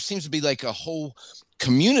that there seems to be like a whole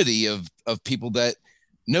community of people that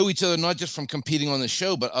know each other, not just from competing on the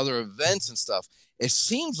show, but other events and stuff. It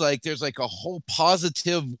seems like there's like a whole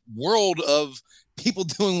positive world of people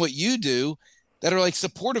doing what you do that are like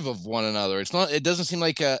supportive of one another. It doesn't seem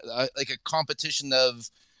like a competition of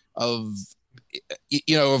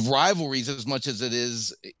of rivalries as much as it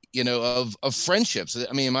is, of friendships.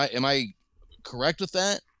 I mean, am I correct with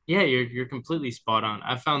that? Yeah, you're completely spot on.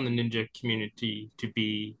 I found the ninja community to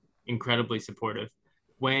be incredibly supportive.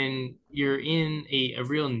 When you're in a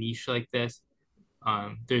real niche like this,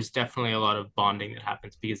 there's definitely a lot of bonding that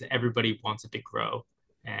happens because everybody wants it to grow,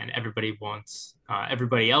 and everybody wants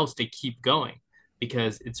everybody else to keep going,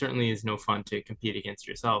 because it certainly is no fun to compete against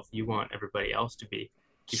yourself. You want everybody else to keep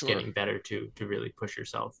Sure. getting better to really push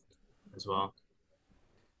yourself as well.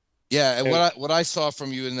 Yeah, and what I saw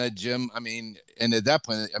from you in that gym, I mean, and at that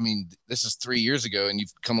point, I mean, this is 3 years ago, and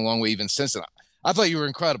you've come a long way even since then. I thought you were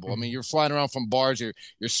incredible. I mean, you're flying around from bars, you're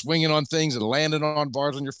swinging on things and landing on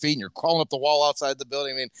bars on your feet, and you're crawling up the wall outside the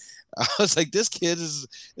building. I mean, I was like, this kid is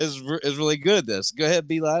really good at this. Go ahead,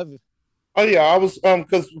 be live. Oh yeah, I was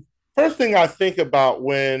because first thing I think about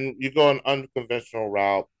when you go an unconventional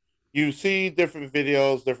route, you see different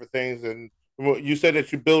videos, different things, and you said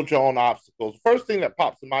that you build your own obstacles. First thing that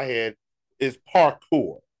pops in my head is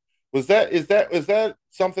parkour. Is that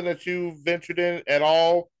something that you ventured in at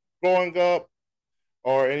all growing up,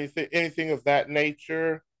 or anything of that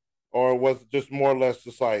nature, or was it just more or less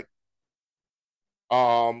just like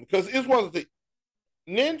because it's one of the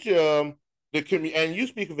ninja the community, and you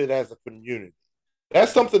speak of it as a community.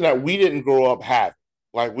 That's something that we didn't grow up having.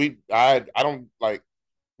 Like I don't like.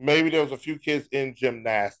 Maybe there was a few kids in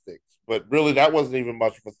gymnastics, but really that wasn't even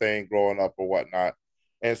much of a thing growing up or whatnot.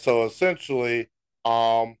 And so essentially,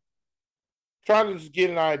 um, trying to just get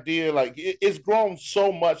an idea, like it's grown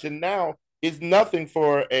so much, and now it's nothing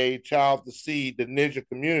for a child to see the ninja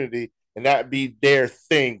community and that be their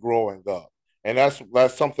thing growing up. And that's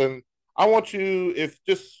something I want you, if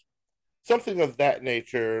just something of that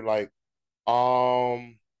nature, like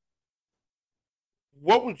um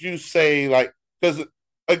what would you say, like, because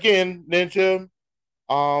again, ninja,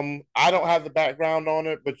 I don't have the background on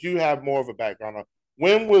it, but you have more of a background on it.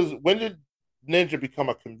 When did ninja become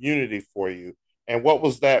a community for you, and what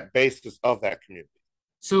was that basis of that community?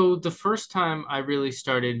 So the first time I really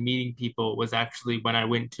started meeting people was actually when I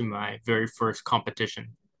went to my very first competition.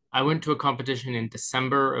 I went to a competition in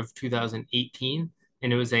December of 2018,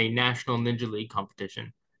 and it was a National Ninja League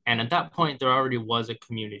competition. And at that point, there already was a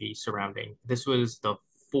community surrounding. This was the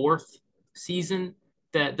fourth season,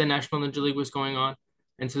 that the National Ninja League was going on.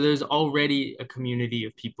 And so there's already a community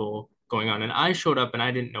of people going on. And I showed up and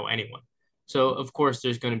I didn't know anyone. So of course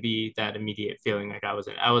there's going to be that immediate feeling like I was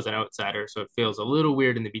an outsider. So it feels a little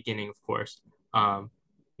weird in the beginning, of course.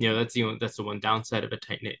 That's the one downside of a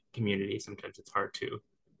tight knit community. Sometimes it's hard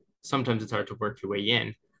to work your way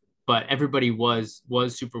in, but everybody was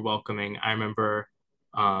super welcoming. I remember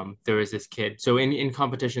there was this kid. So in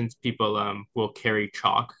competitions, people will carry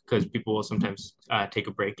chalk because people will sometimes take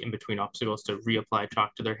a break in between obstacles to reapply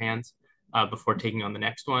chalk to their hands before taking on the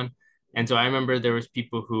next one. And so I remember there was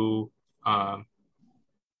people who um,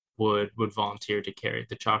 would volunteer to carry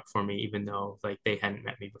the chalk for me, even though like they hadn't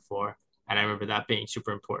met me before. And I remember that being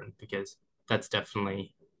super important because that's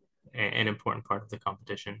definitely an important part of the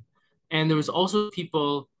competition. And there was also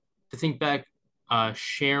people, to think back,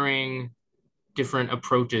 sharing different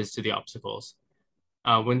approaches to the obstacles.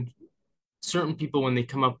 When certain people, when they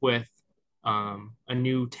come up with a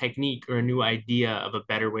new technique or a new idea of a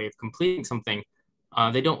better way of completing something,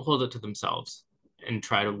 they don't hold it to themselves and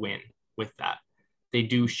try to win with that. They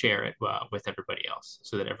do share it with everybody else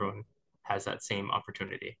so that everyone has that same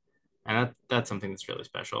opportunity. And that's something that's really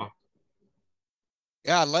special.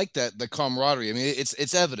 Yeah, I like that, the camaraderie. I mean,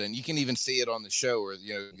 it's evident. You can even see it on the show where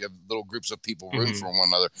you have little groups of people rooting for one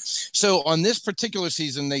another. So on this particular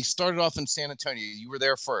season, they started off in San Antonio. You were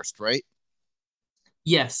there first, right?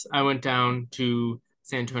 Yes, I went down to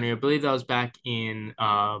San Antonio. I believe that was back in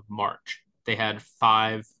March. They had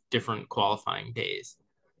 5 different qualifying days.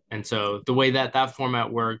 And so the way that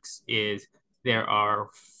format works is there are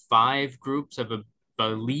 5 groups of, I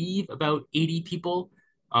believe, about 80 people.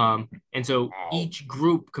 And so each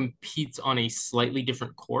group competes on a slightly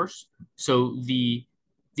different course. So the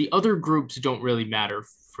other groups don't really matter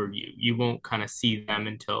for you. You won't kind of see them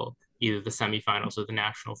until either the semifinals or the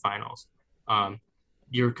national finals. Um,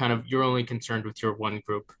 you're only concerned with your one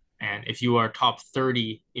group. And if you are top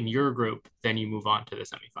 30 in your group, then you move on to the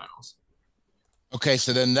semifinals. Okay,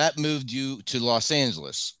 so then that moved you to Los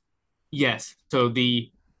Angeles. Yes. So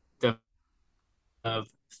the of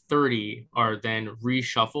 30 are then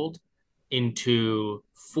reshuffled into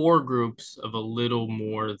 4 groups of a little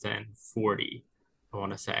more than 40, I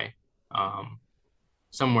want to say. Um,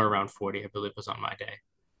 Somewhere around 40, I believe, was on my day.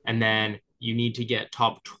 And then you need to get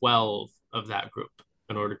top 12 of that group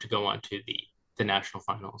in order to go on to the national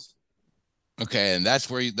finals. Okay, and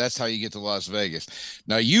that's how you get to Las Vegas.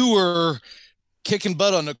 Now you were kicking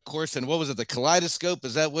butt on the course, and what was it? The kaleidoscope?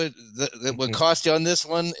 Is that what cost you on this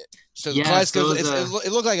one? So the Yes, kaleidoscope,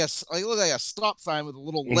 it looked like a stop sign with a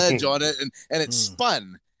little ledge on it, and it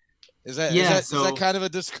spun. Is that kind of a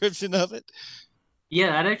description of it?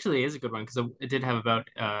 Yeah, that actually is a good one because it did have about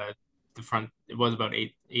the front. It was about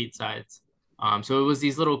eight sides. So it was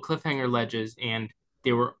these little cliffhanger ledges, and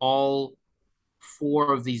they were all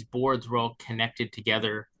 4 of these boards were all connected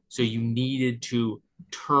together. So you needed to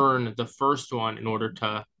turn the first one in order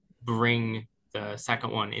to bring the second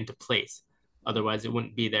one into place. Otherwise, it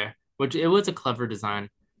wouldn't be there. Which it was a clever design.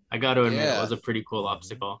 I got to admit, it was a pretty cool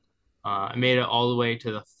obstacle. I made it all the way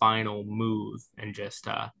to the final move and just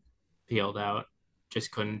peeled out.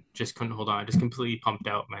 Just couldn't hold on. I just completely pumped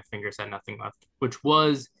out. My fingers had nothing left, which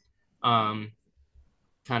was um,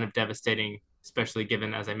 kind of devastating, especially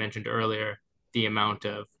given, as I mentioned earlier, the amount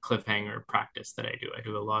of cliffhanger practice that I do. I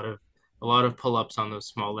do a lot of pull-ups on those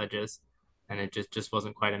small ledges, and it just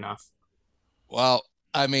wasn't quite enough. Well,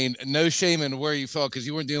 I mean, no shame in where you fell because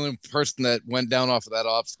you weren't the only person that went down off of that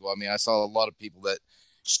obstacle. I mean, I saw a lot of people that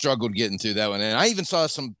struggled getting through that one, and I even saw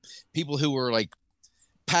some people who were like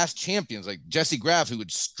past champions, like Jesse Graff, who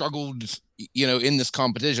had struggled, in this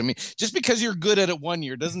competition. I mean, just because you're good at it one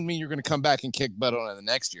year doesn't mean you're going to come back and kick butt on it the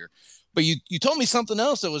next year. But you told me something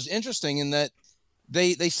else that was interesting in that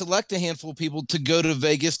they select a handful of people to go to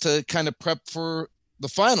Vegas to kind of prep for the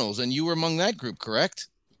finals, and you were among that group, correct?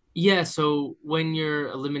 Yeah, so when you're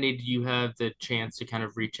eliminated, you have the chance to kind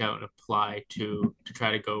of reach out and apply to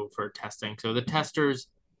try to go for testing. So the testers,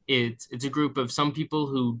 it's a group of some people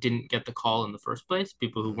who didn't get the call in the first place,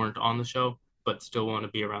 people who weren't on the show but still want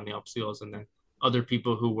to be around the obstacles, and then other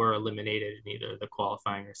people who were eliminated in either the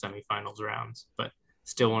qualifying or semifinals rounds, but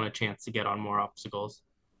still want a chance to get on more obstacles.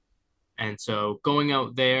 And so going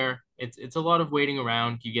out there, it's a lot of waiting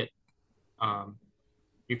around. You get um,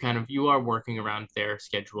 you are working around their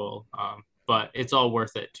schedule, but it's all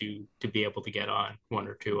worth it to be able to get on 1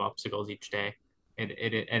 or 2 obstacles each day.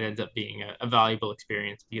 It ends up being a valuable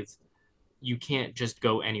experience because you can't just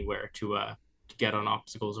go anywhere to get on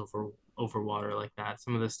obstacles over water like that.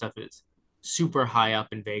 Some of this stuff is super high up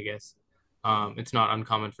in Vegas. It's not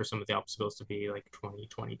uncommon for some of the obstacles to be like 20,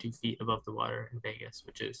 22 feet above the water in Vegas,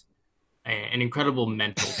 which is an incredible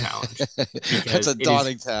mental challenge That's because a it is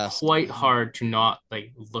daunting task. quite hard to not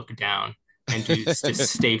like look down and to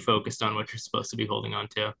just stay focused on what you're supposed to be holding on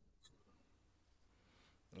to.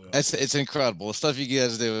 It's incredible. The stuff you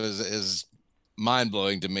guys do is mind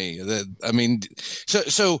blowing to me. I mean,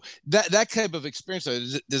 so that type of experience,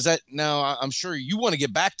 does that now? I'm sure you want to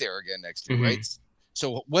get back there again next year, right?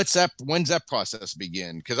 So what's that? When's that process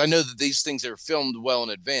begin? Because I know that these things are filmed well in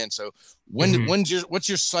advance. So what's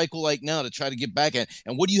your cycle like now to try to get back at?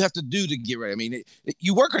 And what do you have to do to get ready? I mean,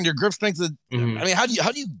 you work on your grip strength. I mean, how do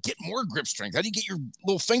you get more grip strength? How do you get your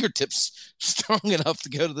little fingertips strong enough to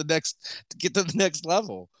go to get to the next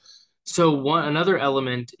level? So another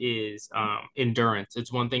element is endurance.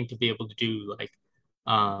 It's one thing to be able to do like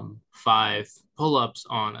 5 pull-ups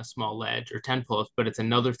on a small ledge or 10 pull-ups, but it's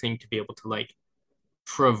another thing to be able to like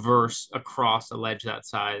traverse across a ledge that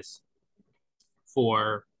size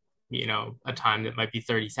for, a time that might be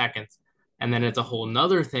 30 seconds. And then it's a whole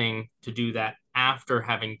nother thing to do that after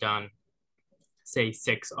having done, say,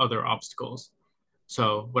 6 other obstacles.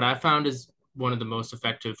 So what I found is one of the most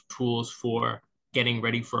effective tools for getting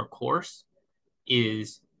ready for a course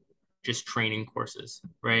is just training courses,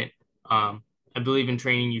 right? I believe in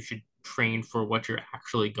training, you should train for what you're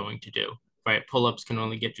actually going to do, right? Pull-ups can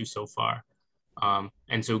only get you so far.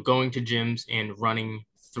 And so going to gyms and running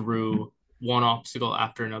through one obstacle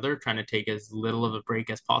after another, trying to take as little of a break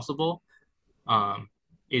as possible,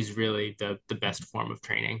 is really the best form of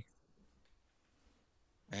training.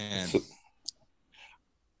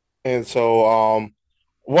 And so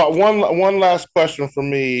one last question for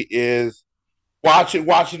me is watching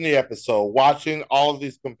the episode, watching all of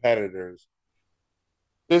these competitors.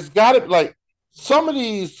 There's got to be like some of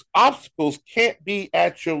these obstacles can't be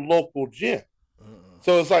at your local gym.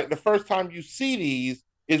 So it's like the first time you see these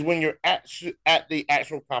is when you're at the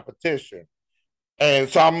actual competition. And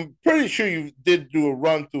so I'm pretty sure you did do a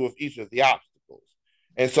run through of each of the obstacles.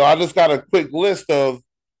 And so I just got a quick list of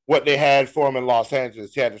what they had for them in Los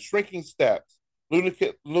Angeles. You had the shrinking steps,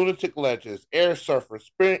 lunatic ledges, air surfer,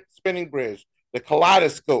 spinning bridge, the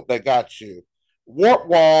kaleidoscope that got you, warp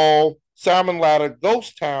wall, salmon ladder,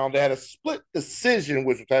 ghost town. They had a split decision,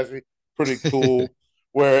 which was actually pretty cool,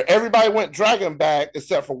 where everybody went dragon back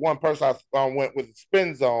except for one person. I went with the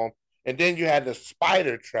spin zone, and then you had the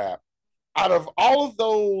spider trap. Out of all of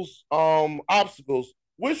those obstacles,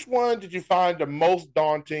 which one did you find the most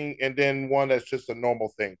daunting, and then one that's just a normal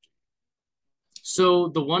thing? So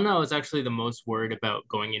the one I was actually the most worried about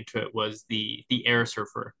going into it was the air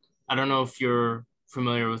surfer. I don't know if you're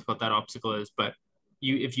familiar with what that obstacle is, but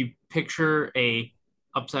if you picture a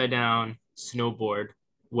upside down snowboard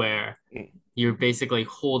where you're basically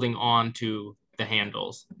holding on to the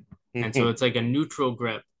handles. And so it's like a neutral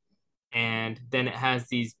grip. And then it has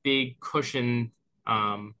these big cushion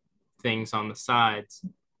things on the sides,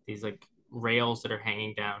 these like rails that are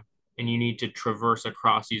hanging down. And you need to traverse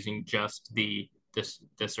across using just the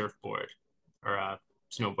surfboard or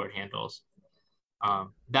snowboard handles.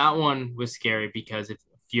 That one was scary because if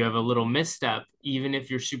you have a little misstep, even if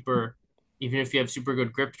you have super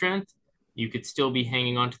good grip strength, you could still be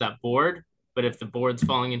hanging onto that board. But if the board's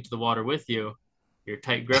falling into the water with you, your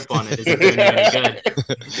tight grip on it isn't doing you any good.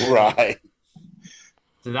 Right.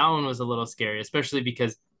 So that one was a little scary, especially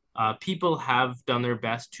because people have done their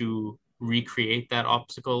best to recreate that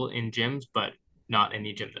obstacle in gyms, but not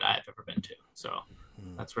any gym that I've ever been to. So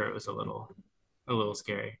that's where it was a little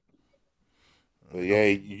scary. Yeah,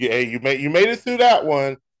 you made it through that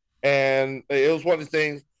one, and it was one of the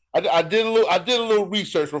things. I did a little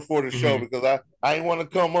research before the show because I didn't want to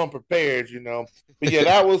come unprepared, But yeah,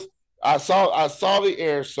 that was I saw the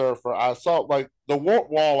air surfer. I saw like the warp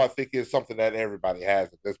wall. I think is something that everybody has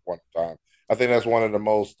at this point in time. I think that's one of the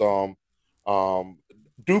most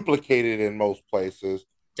duplicated in most places.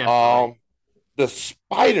 Definitely. The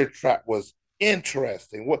spider trap was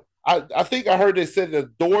interesting. What I think I heard they said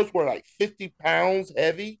the doors were like 50 pounds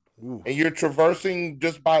heavy. Ooh. And you're traversing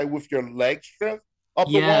just with your leg strength up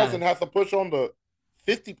the walls and have to push on the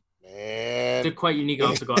 50. Man, it's a quite unique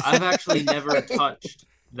obstacle. I've actually never touched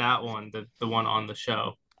that one, the one on the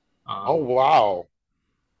show. Oh wow!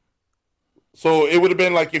 So it would have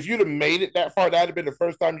been like if you'd have made it that far, that'd have been the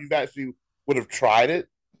first time you've actually would have tried it.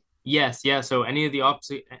 Yes, yeah. So any of the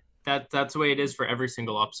obstacles, that's the way it is for every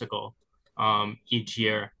single obstacle each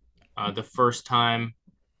year. The first time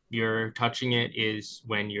you're touching it is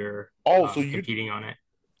when you're competing on it.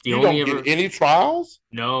 You don't get any trials?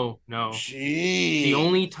 No. Jeez. The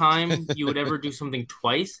only time you would ever do something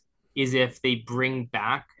twice is if they bring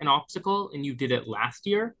back an obstacle and you did it last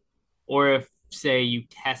year, or if, say, you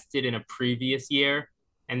tested in a previous year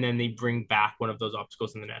and then they bring back one of those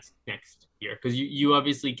obstacles in the next year, because you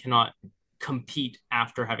obviously cannot compete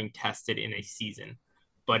after having tested in a season.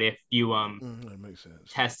 But if you that makes sense.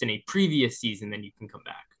 test in a previous season, then you can come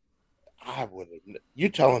back. I would. You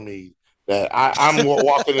telling me that I'm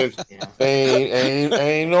walking in? Yeah.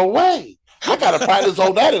 Ain't no way. I gotta practice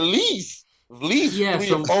on that at least Yeah, 3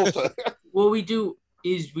 so- or 4 times. What we do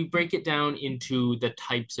is we break it down into the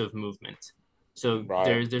types of movements. So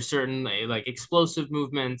Right. there's certain like explosive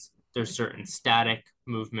movements, there's certain static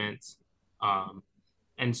movements.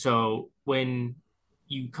 And so when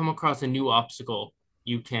you come across a new obstacle,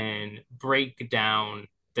 you can break down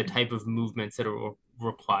the type of movements that it will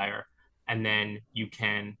require, and then you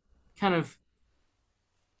can kind of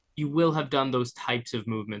you will have done those types of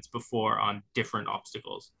movements before on different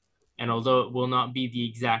obstacles. And although it will not be the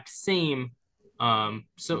exact same,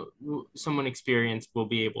 so someone experienced will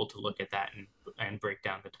be able to look at that and break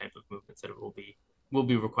down the type of movements that it will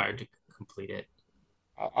be required to complete it.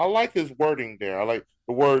 I like his wording there. I like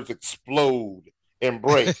the words explode and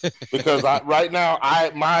break because right now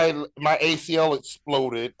my ACL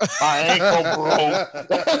exploded, my ankle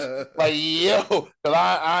broke. Like yo, because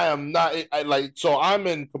I am not like so I'm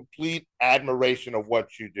in complete admiration of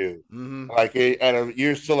what you do. Like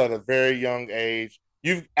you're still at a very young age.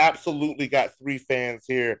 You've absolutely got 3 fans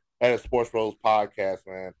here at a Sports Bros podcast,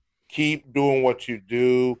 man. Keep doing what you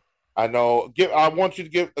do. I know. I want you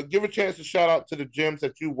to give a chance to shout out to the gyms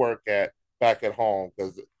that you work at back at home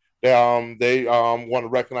because they want to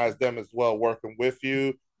recognize them as well, working with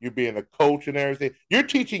you. You being a coach and everything. You're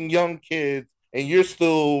teaching young kids, and you're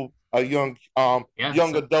still a young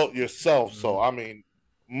adult yourself. So I mean,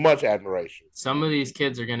 much admiration. Some of these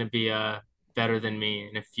kids are going to be better than me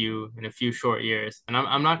in a few short years, and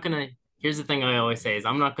I'm not gonna. Here's the thing I always say is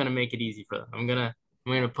I'm not gonna make it easy for them. I'm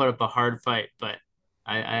gonna put up a hard fight, but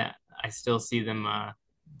I still see them.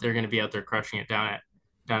 They're going to be out there crushing it down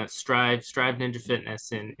at Strive Ninja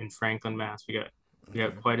Fitness in Franklin, Mass. We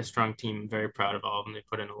got quite a strong team. I'm very proud of all of them. They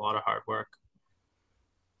put in a lot of hard work.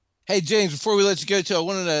 Hey James, before we let you go, too, I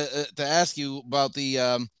wanted to ask you about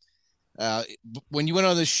the when you went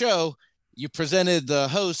on the show, you presented the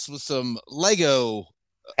hosts with some Lego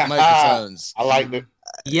microphones. I like it.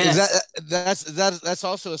 Yes, that's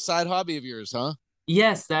also a side hobby of yours, huh?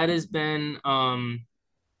 Yes, that has been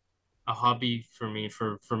a hobby for me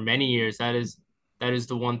for many years. That is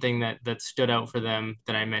the one thing that stood out for them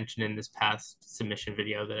that I mentioned in this past submission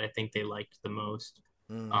video that I think they liked the most.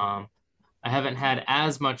 I haven't had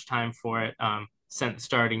as much time for it since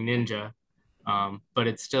starting Ninja, but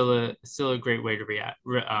it's still a great way to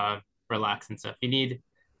relax and stuff. You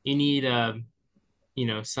need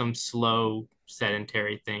some slow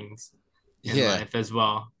sedentary things in life as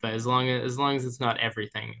well, but as long as it's not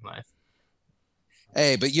everything in life.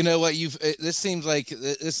 Hey, but you know what? This seems like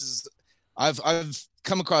this is. I've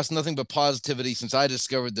come across nothing but positivity since I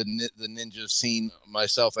discovered the ninja scene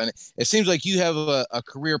myself, and it seems like you have a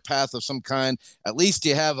career path of some kind. At least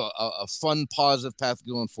you have a fun, positive path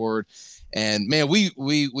going forward. And man, we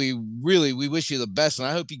really wish you the best, and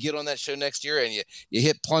I hope you get on that show next year and you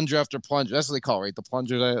hit plunger after plunger. That's what they call it, right? The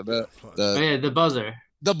plunger, the buzzer.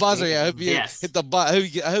 The buzzer, yeah. I hope you Yes. hit the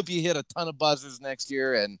I hope you hit a ton of buzzers next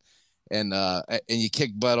year and you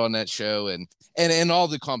kick butt on that show and all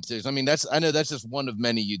the competitions. I mean, I know that's just one of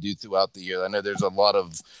many you do throughout the year. I know there's a lot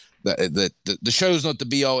of the show's not the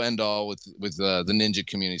be all end all with the ninja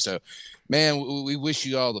community. So, man, we wish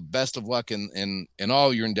you all the best of luck in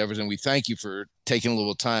all your endeavors, and we thank you for taking a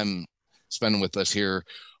little time spending with us here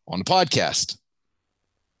on the podcast.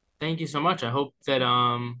 Thank you so much. I hope that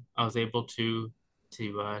I was able to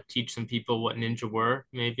teach some people what ninja were,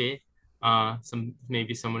 maybe someone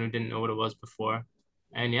who didn't know what it was before,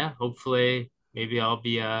 and yeah, hopefully maybe I'll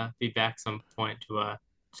be back some point to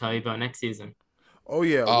tell you about next season. Oh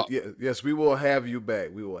yeah, yes, we will have you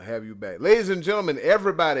back. We will have you back, ladies and gentlemen.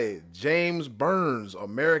 Everybody, James Burns,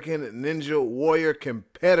 American Ninja Warrior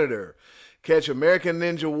competitor. Catch American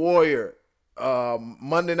Ninja Warrior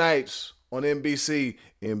Monday nights on NBC.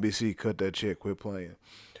 NBC, cut that check. Quit playing.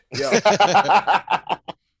 Yeah.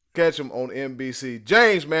 Catch him on NBC.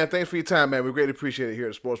 James, man, thanks for your time, man. We greatly appreciate it here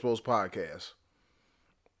at Sports Bros Podcast.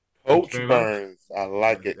 Coach Burns. I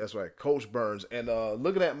like it. That's right, Coach Burns. And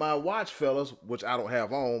looking at my watch, fellas, which I don't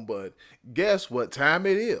have on, but guess what time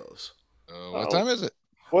it is? What time is it?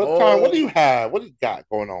 What time? What do you have? What do you got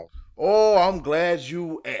going on? Oh, I'm glad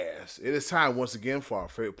you asked. It is time once again for our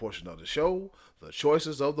favorite portion of the show, the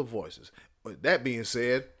choices of the voices. With that being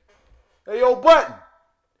said, hey, yo, Button,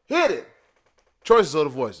 hit it. Choices of the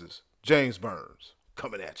voices. James Burns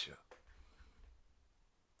coming at you.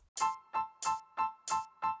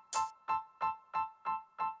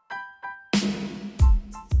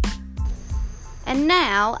 And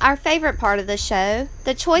now, our favorite part of the show,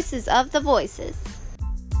 the choices of the voices.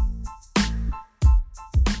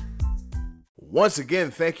 Once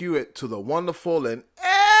again, thank you to the wonderful and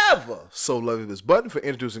ever so lovely Miss Button for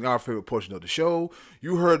introducing our favorite portion of the show.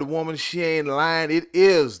 You heard the woman, she ain't lying. It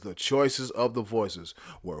is the choices of the voices,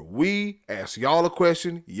 where we ask y'all a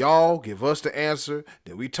question, y'all give us the answer,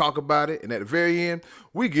 then we talk about it, and at the very end,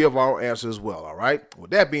 we give our answer as well, all right?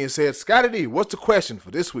 With that being said, Scotty D, what's the question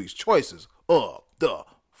for this week's choices of the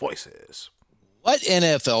voices? What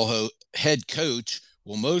NFL head coach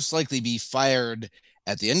will most likely be fired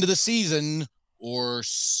at the end of the season or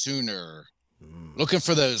sooner? Looking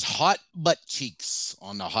for those hot butt cheeks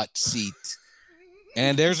on the hot seat.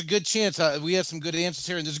 And there's a good chance we have some good answers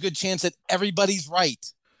here, and there's a good chance that everybody's right.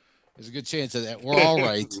 There's a good chance that we're all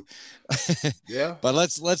right. Yeah. But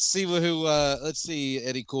let's see let's see,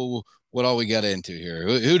 Eddie Cool, what all we got into here.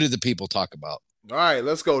 Who did the people talk about? All right,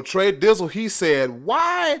 let's go. Trey Dizzle, he said,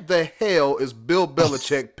 why the hell is Bill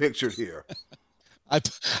Belichick pictured here? I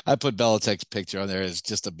put Belichick's picture on there as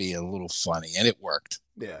just to be a little funny, and it worked.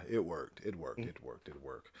 Yeah, it worked.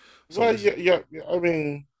 So Well, yeah. I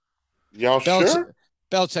mean, y'all sure?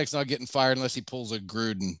 Belichick's not getting fired unless he pulls a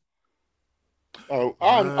Gruden. Oh,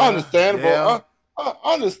 understandable. Yeah.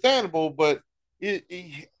 Understandable, but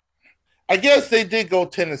I guess they did go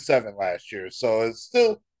 10-7 last year, so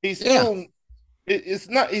he's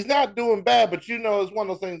not doing bad. But it's one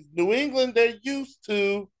of those things. New England, they're used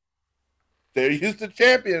to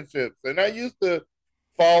championships. They're not used to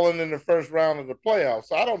falling in the first round of the playoffs.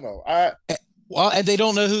 So I don't know. And they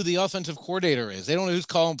don't know who the offensive coordinator is. They don't know who's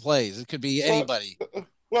calling plays. It could be anybody.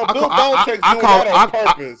 Well, Bill Belichick's doing that on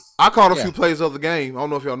purpose. I called a few plays of the game. I don't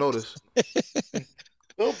know if y'all noticed.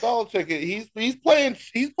 Bill Belichick, he's playing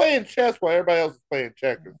chess while everybody else is playing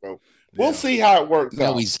checkers. So we'll see how it works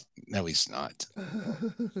out. No, he's not.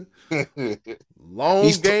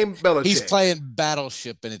 Game Belichick. He's playing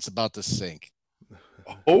Battleship, and it's about to sink.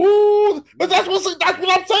 Oh, but that's what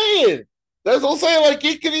I'm saying. That's what I'm saying. Like,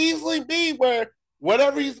 it could easily be where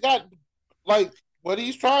whatever he's got, like what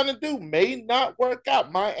he's trying to do, may not work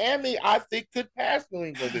out. Miami, I think, could pass New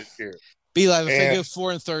England this year. Be like, if they go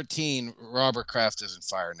 4-13, Robert Kraft isn't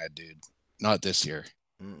firing that dude. Not this year.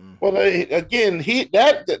 Mm-mm. Well, again,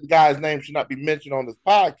 that guy's name should not be mentioned on this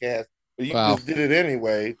podcast, but you just did it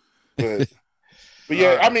anyway. But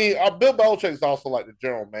yeah, I mean, Bill Belichick's also like the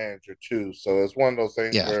general manager too, so it's one of those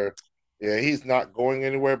things where, he's not going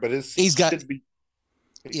anywhere, but he's got a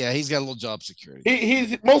little job security.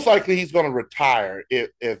 He's most likely he's going to retire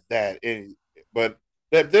if that. But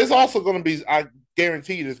there's also going to be, I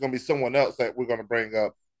guarantee you, there's going to be someone else that we're going to bring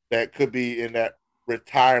up that could be in that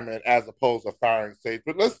retirement as opposed to firing stage.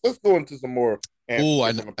 But let's go into some more. Oh,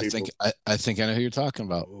 I think I know who you're talking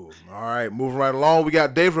about. Ooh, all right, moving right along. We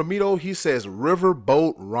got Dave Ramito. He says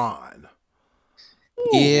Riverboat Ron. Ooh.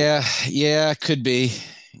 Yeah, could be.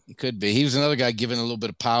 It could be. He was another guy given a little bit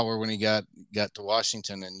of power when he got to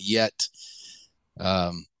Washington, and yet,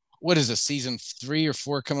 what is it, season 3 or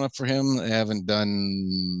 4 coming up for him? They haven't done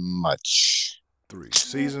much.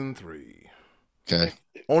 Season 3. Okay.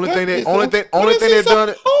 Only thing they've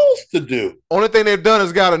done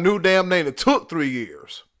is got a new damn name that took 3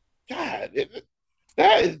 years. God,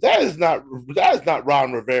 that is not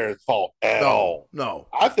Ron Rivera's fault at all. No.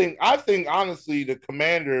 I think honestly the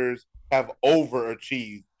Commanders have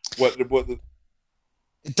overachieved what it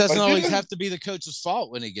doesn't always have to be the coach's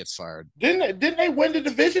fault when he gets fired. Didn't they win the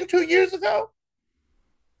division 2 years ago?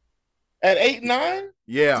 At 8-9?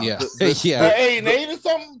 Yeah. 8-8 or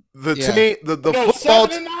something? The team, the football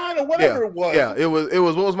 7-9 or whatever it was. Yeah, it was.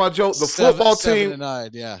 What was my joke? The football team. 7-9,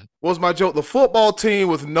 yeah. What was my joke? The football team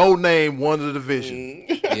with no name won the division.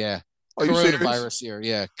 Yeah. Are you serious? Coronavirus year.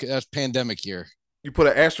 Yeah, that's pandemic year. You put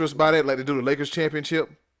an asterisk by that like they do the Lakers championship?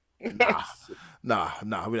 Nah,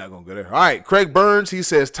 we're not gonna go there. All right, Craig Burns, he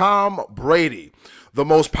says Tom Brady, the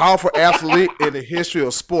most powerful athlete in the history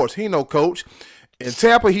of sports. He no coach. In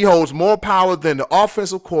Tampa, he holds more power than the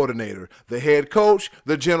offensive coordinator, the head coach,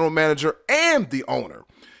 the general manager, and the owner.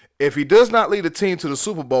 If he does not lead the team to the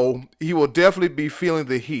Super Bowl, he will definitely be feeling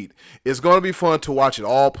the heat. It's going to be fun to watch it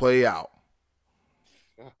all play out.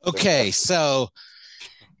 Okay, so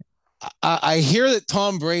I hear that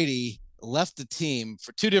Tom Brady left the team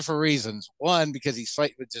for 2 different reasons. One, because he's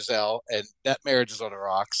fighting with Giselle, and that marriage is on the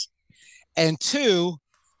rocks. And 2,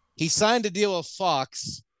 he signed a deal with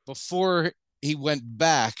Fox before he went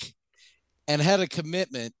back and had a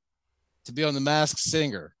commitment to be on The Masked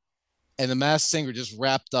Singer. And The Masked Singer just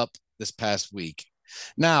wrapped up this past week.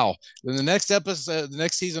 Now, when the next episode, the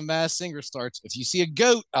next season of Masked Singer starts, if you see a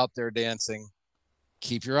goat out there dancing,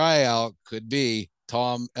 keep your eye out. Could be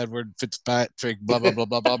Tom Edward Fitzpatrick, blah, blah, blah,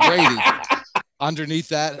 blah, blah, Brady underneath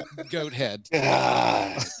that goat head.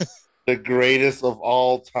 God, the greatest of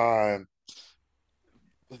all time.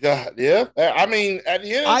 God, yeah. I mean, at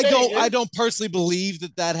the end of the day, I don't personally believe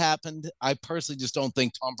that happened. I personally just don't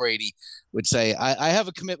think Tom Brady would say, I have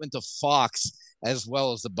a commitment to Fox as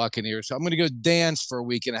well as the Buccaneers. So I'm going to go dance for a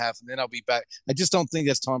week and a half and then I'll be back. I just don't think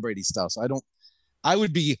that's Tom Brady style. So I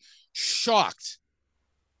would be shocked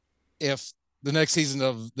if the next season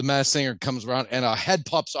of The Masked Singer comes around and a head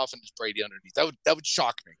pops off and it's Brady underneath. That would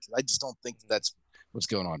shock me. I just don't think that's what's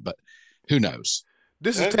going on, but who knows?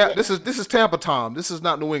 This is Tampa Tom. This is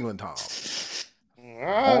not New England Tom.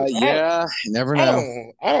 Yeah, you never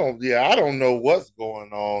know. I don't know what's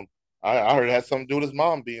going on. I heard it had something to do with his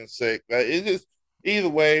mom being sick. But it is either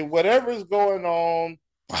way, whatever's going on.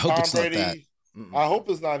 I hope it's not that. I hope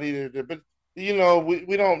it's not either. But you know,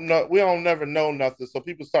 we don't know. We don't never know nothing. So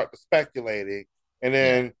people start to speculating, and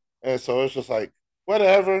then and so it's just like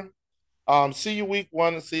whatever. See you week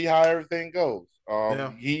 1 and see how everything goes.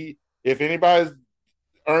 If anybody's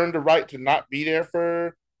earned the right to not be there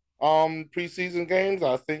for preseason games,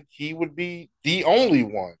 I think he would be the only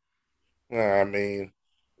one. I mean,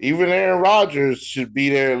 even Aaron Rodgers should be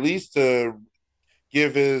there at least to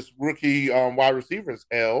give his rookie wide receivers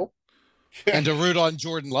hell. And to root on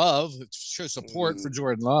Jordan Love, show support for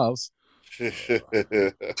Jordan Love.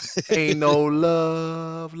 Ain't no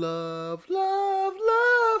love,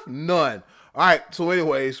 none. All right, so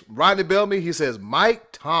anyways, Rodney Bellamy, he says,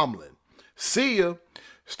 Mike Tomlin, see ya.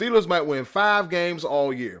 Steelers might win 5 games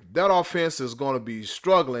all year. That offense is going to be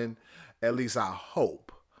struggling, at least I hope.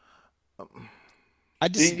 I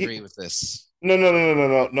disagree with this. No.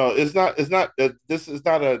 It's not. This is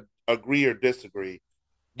not a agree or disagree.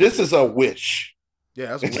 This is a wish.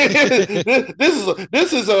 Yeah, that's a wish.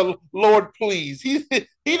 this is a Lord, please. He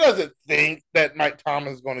doesn't think that Mike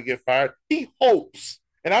Tomlin is going to get fired. He hopes,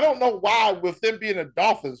 and I don't know why. With them being a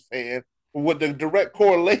Dolphins fan, what the direct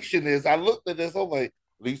correlation is, I looked at this. I'm like,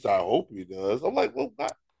 at least I hope he does. I'm like, well,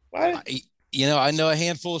 why? I know a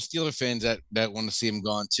handful of Steeler fans that want to see him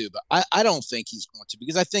gone too, but I don't think he's going to,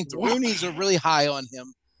 because I think the Roonies are really high on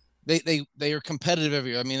him. They are competitive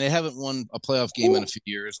every year. I mean, they haven't won a playoff game in a few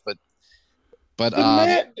years, but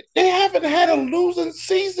they haven't had a losing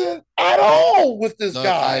season at all with this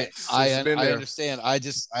guy. I understand. I'm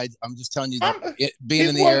just telling you that being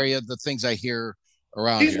in the area, the things I hear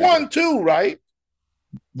around. He's won 2, right?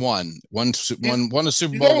 Won a Super Bowl, lost a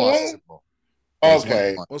Super Bowl.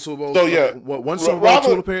 Okay. One Super Bowl. So yeah, one Super Bowl,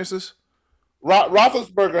 2 appearances.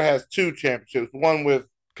 Roethlisberger has 2 championships. One with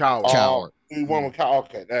Coward. One with Coward.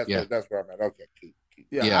 Okay, that's where I'm at. Okay, keep.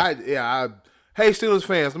 Hey, Steelers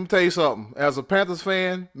fans, let me tell you something. As a Panthers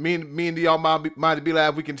fan, me and the Almighty Be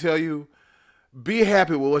Live, we can tell you, be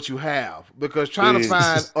happy with what you have, because trying to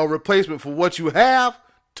find a replacement for what you have,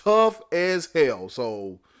 tough as hell.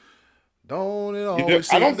 So. Don't it always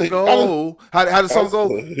seem to go? How does the song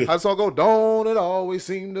go? How does the song go? Don't it always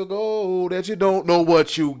seem to go that you don't know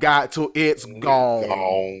what you got till it's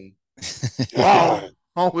gone? God.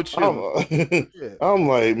 On with you. I'm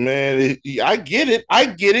like, man, I get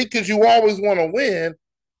it because you always want to win,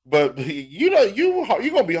 but you're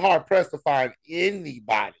gonna be hard pressed to find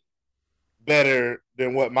anybody better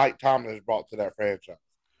than what Mike Tomlin has brought to that franchise.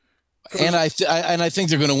 And I think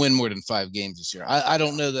they're going to win more than 5 games this year. I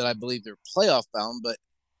don't know that I believe they're playoff bound, but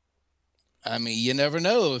I mean, you never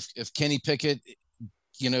know if Kenny Pickett,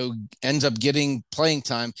 ends up getting playing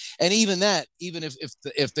time, and even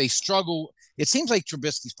if they struggle, it seems like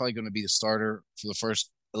Trubisky's probably going to be the starter for the first,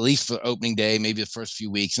 at least for opening day, maybe the first few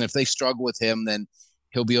weeks. And if they struggle with him, then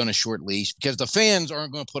he'll be on a short leash, because the fans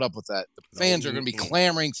aren't going to put up with that. The fans are going to be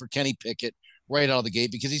clamoring for Kenny Pickett right out of the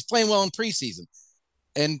gate because he's playing well in preseason.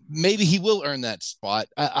 And maybe he will earn that spot.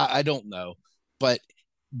 I don't know. But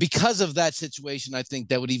because of that situation, I think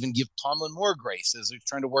that would even give Tomlin more grace as they're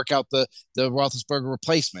trying to work out the Roethlisberger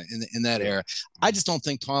replacement in that era. I just don't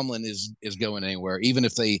think Tomlin is going anywhere. Even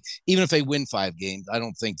if they win 5 games, I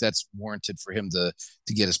don't think that's warranted for him to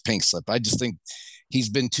get his pink slip. I just think he's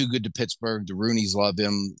been too good to Pittsburgh. The Roonies love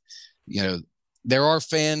him. There are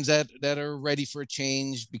fans that are ready for a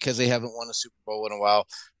change because they haven't won a Super Bowl in a while.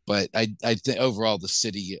 But I think overall the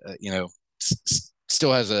city,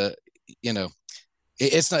 still has a,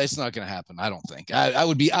 it's not going to happen. I don't think. I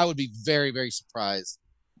would be very, very surprised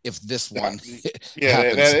if this one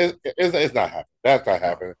happens. It's not happening. That's not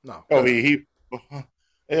happening. No. He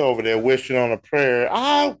over there wishing on a prayer.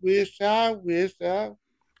 I wish. What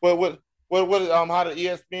how the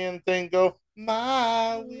ESPN thing go?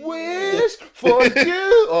 My wish for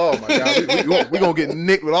you. Oh my God, we're gonna get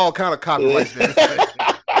nicked with all kind of copyrights.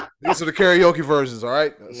 These are the karaoke versions, all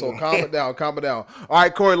right? So calm it down, calm it down. All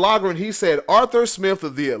right, Corey Logren, he said, Arthur Smith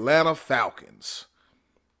of the Atlanta Falcons.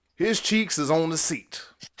 His cheeks is on the seat.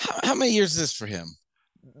 How many years is this for him?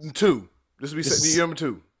 2. This will be year number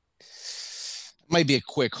 2. Might be a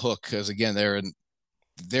quick hook because, again,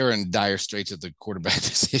 they're in dire straits at the quarterback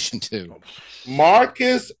position, too.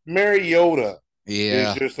 Marcus Mariota.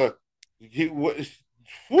 Yeah. Is just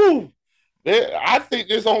I think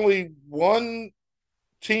there's only one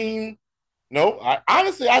team. No,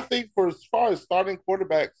 I think for as far as starting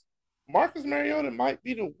quarterbacks, Marcus Mariota might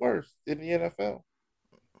be the worst in the NFL.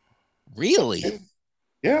 Really?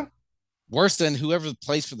 Yeah. Worse than whoever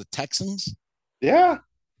plays for the Texans? Yeah.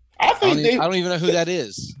 I don't even know who that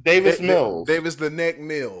is. Davis Mills. Davis the Neck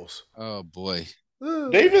Mills. Oh, boy.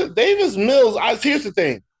 Davis Mills. Here's the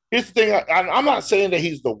thing. I'm not saying that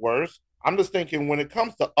he's the worst. I'm just thinking when it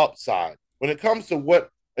comes to upside, when it comes to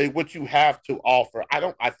what you have to offer,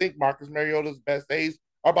 I think Marcus Mariota's best days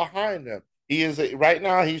are behind him. He is right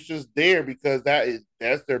now. He's just there because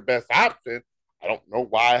that's their best option. I don't know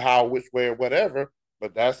why, how, which way, or whatever,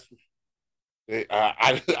 but I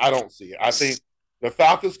don't see it. I think the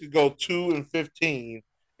Falcons could go 2-15,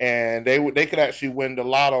 and they could actually win the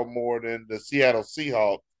lotto more than the Seattle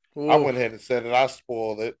Seahawks. Ooh. I went ahead and said it. I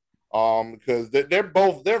spoiled it because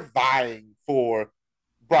they're vying for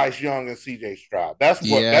Bryce Young and C.J. Stroud. That's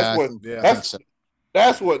what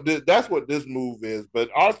this move is. But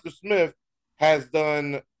Arthur Smith has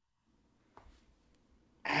done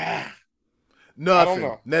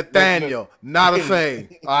nothing. Nathaniel, not a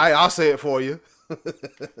thing. All right, I'll say it for you.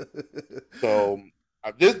 So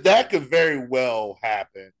that could very well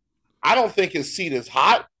happen. I don't think his seat is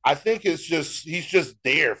hot. I think he's just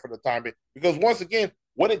there for the time being. Because once again,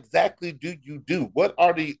 what exactly do you do? What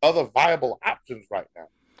are the other viable options right now?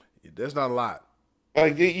 There's not a lot.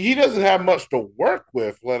 Like he doesn't have much to work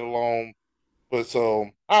with, let alone. But so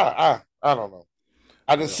I don't know.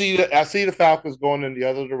 I see the Falcons going in the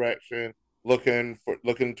other direction, looking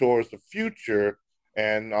towards the future,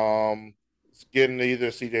 and getting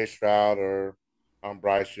either C.J. Stroud or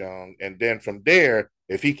Bryce Young, and then from there,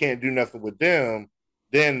 if he can't do nothing with them,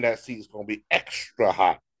 then that seat is going to be extra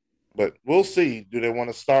hot. But we'll see. Do they want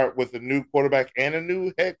to start with a new quarterback and a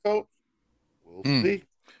new head coach? We'll see.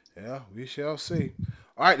 Yeah, we shall see.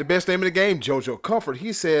 All right, the best name in the game, JoJo Comfort.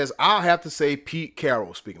 He says, I'll have to say Pete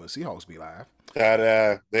Carroll. Speaking of Seahawks Be Live.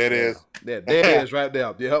 There it is. There it is right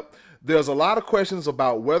there. Yep. There's a lot of questions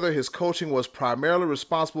about whether his coaching was primarily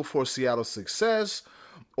responsible for Seattle's success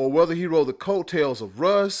or whether he rode the coattails of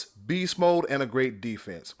Russ, beast mode, and a great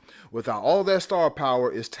defense. Without all that star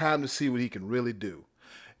power, it's time to see what he can really do.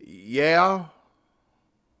 Yeah.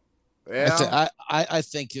 I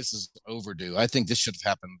think this is overdue. I think this should have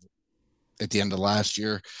happened at the end of last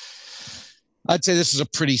year. I'd say this is a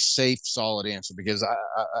pretty safe, solid answer because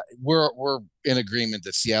we're in agreement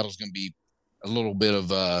that Seattle's going to be a little bit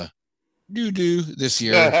of doo-doo this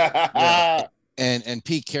year. Yeah. And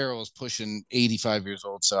Pete Carroll is pushing 85 years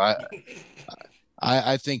old, so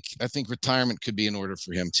I think retirement could be in order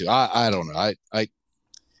for him too. I don't know.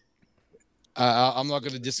 I'm not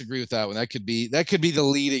going to disagree with that one. That could be the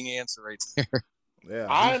leading answer right there.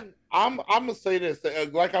 Yeah, I'm gonna say this.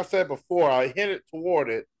 Like I said before, I hinted toward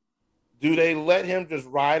it. Do they let him just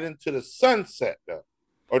ride into the sunset though,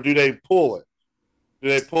 or do they pull it? Do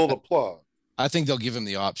they pull the plug? I think they'll give him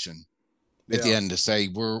the option at the end to say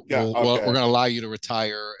we're going to allow you to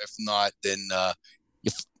retire. If not, then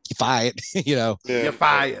you fired. You're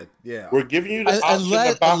fired. Yeah, we're giving you the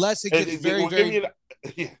option unless it gets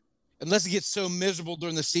unless it gets so miserable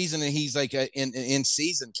during the season and he's like an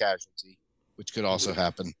in-season casualty, which could also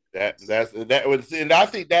happen. And I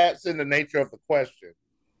think that's in the nature of the question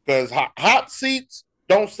because hot seats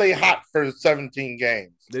don't stay hot for 17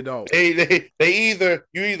 games. They don't. They either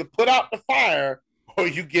put out the fire or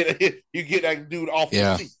you get that dude off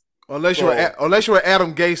the seat. Unless you were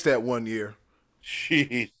Adam Gase that one year.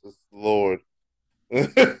 Jesus Lord.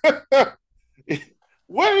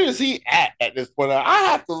 Where is he at this point? I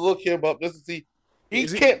have to look him up just to see. He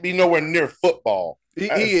can't be nowhere near football. He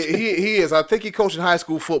is. I think he coached in high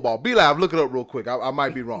school football. Be Live, look it up real quick. I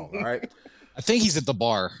might be wrong. All right. I think he's at the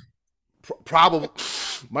bar. Probably.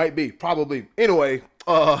 Might be. Probably. Anyway,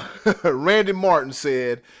 Randy Martin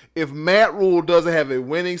said, if Matt Rule doesn't have a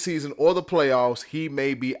winning season or the playoffs, he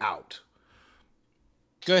may be out.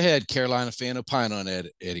 Go ahead, Carolina fan. Opine on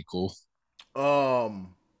Eddie Cool.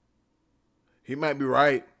 He might be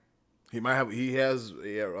right.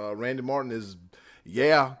 Randy Martin is,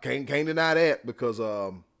 can't deny that because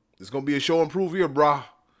it's going to be a show and prove year, brah.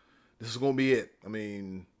 This is going to be it. I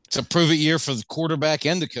mean, It's a prove it year for the quarterback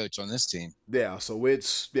and the coach on this team.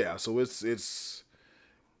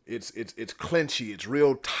 it's clinchy. It's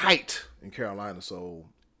real tight in Carolina. So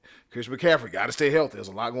Chris McCaffrey got to stay healthy. There's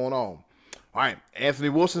a lot going on. All right. Anthony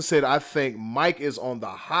Wilson said, I think Mike is on the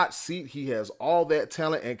hot seat. He has all that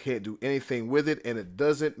talent and can't do anything with it, and it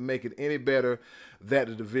doesn't make it any better that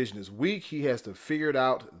the division is weak. He has to figure it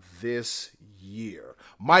out this year.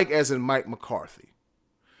 Mike as in Mike McCarthy.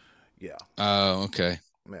 Yeah. Oh, okay.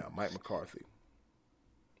 Yeah, Mike McCarthy.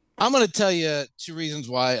 I'm going to tell you 2 reasons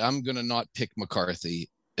why I'm going to not pick McCarthy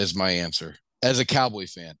as my answer as a Cowboy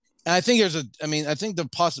fan. And I think I think the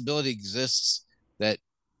possibility exists that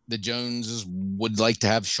the Joneses would like to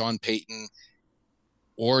have Sean Payton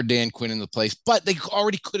or Dan Quinn in the place, but they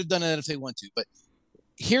already could have done that if they want to. But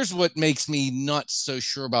here's what makes me not so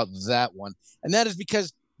sure about that one. And that is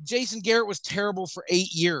because Jason Garrett was terrible for 8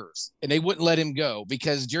 years and they wouldn't let him go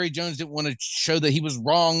because Jerry Jones didn't want to show that he was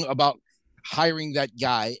wrong about hiring that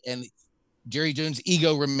guy. And Jerry Jones'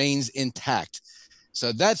 ego remains intact.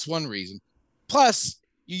 So that's one reason. Plus,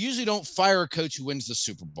 you usually don't fire a coach who wins the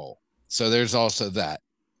Super Bowl. So there's also that.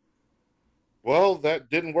 Well, that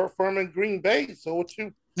didn't work for him in Green Bay. So what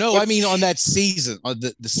you? No, I mean on that season, on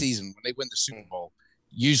the season when they win the Super Bowl,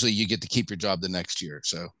 usually you get to keep your job the next year.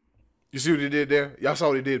 So you see what he did there? Y'all saw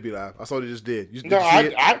what he did, B-Live. I saw what he just did.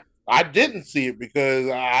 I didn't see it because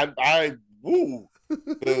I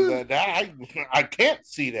can't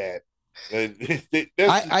see that.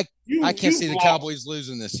 I can't see the Cowboys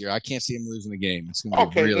losing this year. I can't see them losing the game. It's going to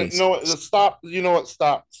be really. You know what? Stop. You know what?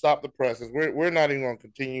 Stop the presses. We're not even going to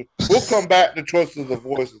continue. We'll come back to choices of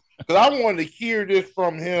voices because I wanted to hear this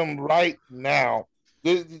from him right now.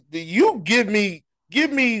 You give me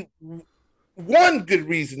one good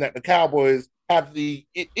reason that the Cowboys have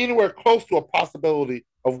anywhere close to a possibility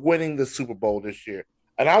of winning the Super Bowl this year,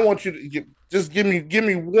 and I want you to just give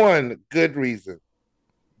me one good reason.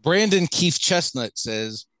 Brandon Keith Chestnut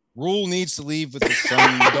says Rule needs to leave with his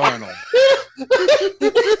son Darnold.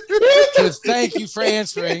 So thank you for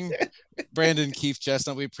answering, Brandon Keith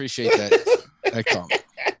Chestnut. We appreciate that comment.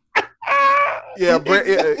 Yeah,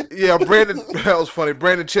 Brandon. That was funny.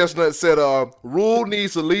 Brandon Chestnut said, "Rule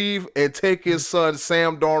needs to leave and take his son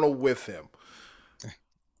Sam Darnold with him."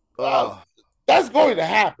 That's going to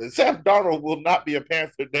happen. Sam Darnold will not be a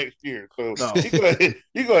Panther next year, so no. you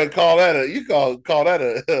go ahead and call that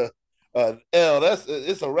a L.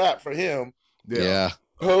 It's a wrap for him. Yeah.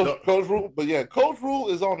 Coach Rule, but yeah, Coach Rule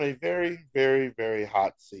is on a very, very, very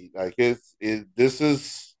hot seat. Like it's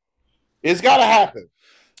got to happen.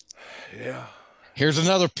 Yeah. Here's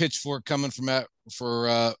another pitchfork coming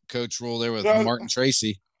for Coach Rule there with Martin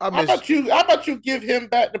Tracy. How about you give him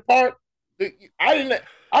back the part? I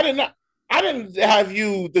didn't have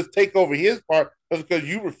you just take over his part because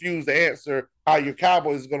you refused to answer how your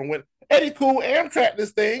Cowboys is going to win. Eddie Cool Amtrak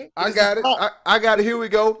this thing. I got it. I got it. Here we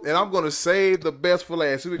go. And I'm going to save the best for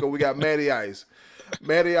last. Here we go. We got Matty Ice.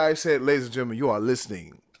 Matty Ice said, ladies and gentlemen, you are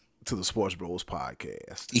listening to the Sports Bros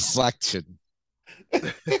podcast. Deflection.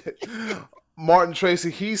 Martin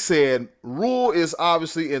Tracy, he said, Rule is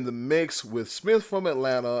obviously in the mix with Smith from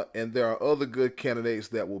Atlanta, and there are other good candidates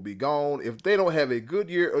that will be gone if they don't have a good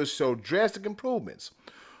year or show drastic improvements.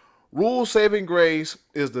 Rule's saving grace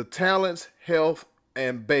is the talents, health,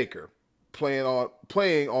 and Baker playing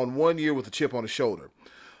on 1 year with a chip on his shoulder.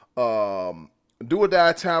 Do or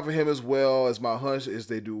die time for him as well, as my hunch is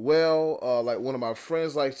they do well. Like one of my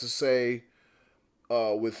friends likes to say,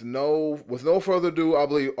 with no further ado, I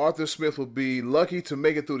believe Arthur Smith will be lucky to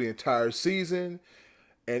make it through the entire season,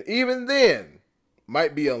 and even then,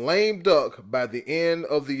 might be a lame duck by the end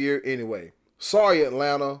of the year anyway. Sorry,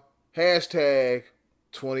 Atlanta.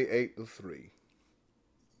 #28-3.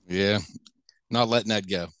 Yeah, not letting that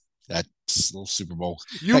go. That's a little Super Bowl.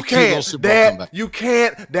 You can't, Dad. You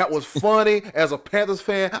can't. That was funny. As a Panthers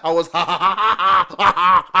fan, I was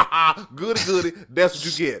goody. That's what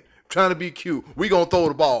you get. Trying to be cute. We gonna throw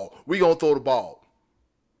the ball.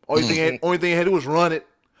 Only thing I had to do was run it,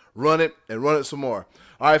 and run it some more.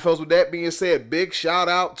 All right, folks. With that being said, big shout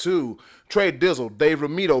out to Trey Dizzle, Dave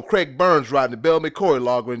Ramito, Craig Burns, Rodney Bellamy, Corey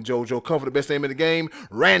Logren, JoJo Comfort, the best name in the game,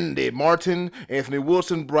 Randy Martin, Anthony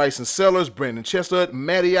Wilson, Bryson Sellers, Brandon Chestnut,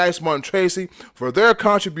 Matty Ice, Martin Tracy for their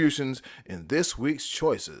contributions in this week's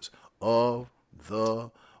choices of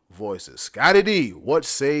the voices. Scotty D, what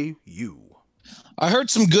say you? I heard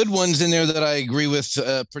some good ones in there that I agree with,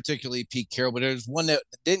 particularly Pete Carroll, but there's one that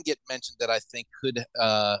didn't get mentioned that I think could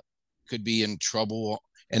be in trouble,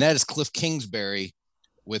 and that is Cliff Kingsbury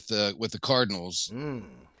with the Cardinals.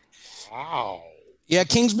 Wow. Yeah,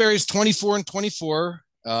 Kingsbury's 24-24,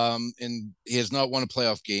 and he has not won a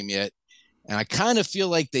playoff game yet. And I kind of feel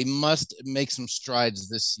like they must make some strides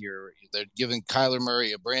this year. They're giving Kyler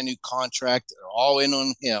Murray a brand new contract. They're all in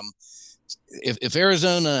on him. If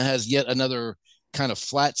Arizona has yet another kind of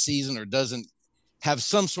flat season or doesn't have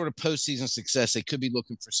some sort of postseason success, they could be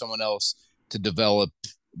looking for someone else to develop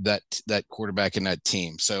that quarterback in that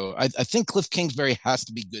team. So I think Cliff Kingsbury has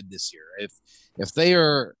to be good this year. If they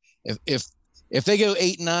are if they go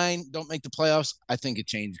 8-9, don't make the playoffs, I think a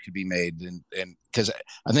change could be made. And because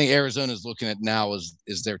I think Arizona is looking at now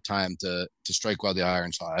is their time to strike while the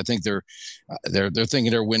iron's hot. I think they're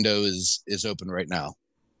thinking their window is open right now.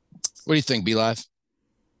 What do you think, B-Live?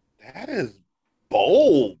 That is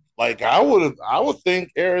bold. Like I would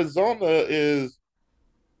think Arizona is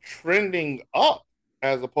trending up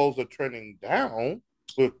as opposed to trending down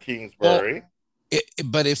with Kingsbury. Well,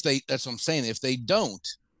 but that's what I'm saying. If they don't,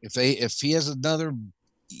 if he has another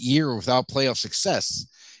year without playoff success,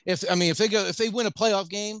 if they win a playoff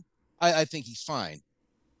game, I think he's fine.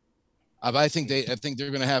 I think they're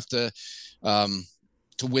going to have to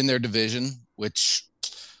win their division, which,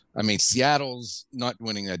 I mean, Seattle's not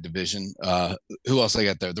winning that division. Who else they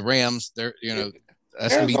got there? The Rams. They're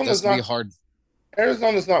that's gonna be hard.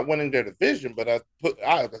 Arizona's not winning their division, but I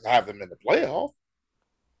have them in the playoffs.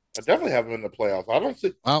 I definitely have them in the playoffs. I don't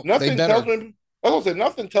see nothing tells me. I don't say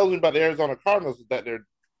nothing tells me about the Arizona Cardinals that they're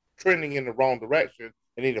trending in the wrong direction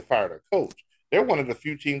and need to fire their coach. They're one of the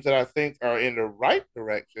few teams that I think are in the right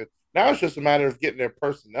direction. Now it's just a matter of getting their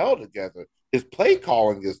personnel together. His play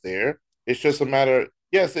calling is there. It's just a matter.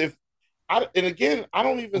 Yes, I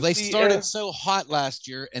don't even. Well, they started so hot last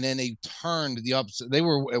year, and then they turned the opposite. They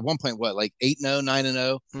were at one point like 8-0,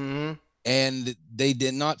 9-0, Mm-hmm. and they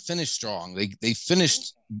did not finish strong. They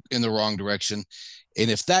finished in the wrong direction, and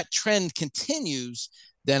if that trend continues,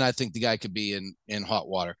 then I think the guy could be in hot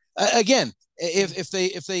water again. If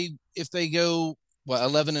they go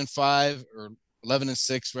 11-5 or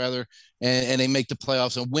 11-6 rather, and they make the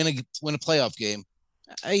playoffs and win a playoff game,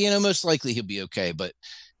 most likely he'll be okay. But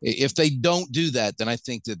if they don't do that, then I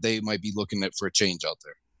think that they might be looking for a change out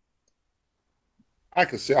there. I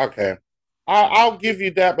can see. Okay, I'll give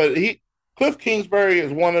you that. But Cliff Kingsbury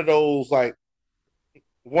is one of those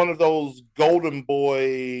golden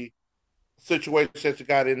boy situations that you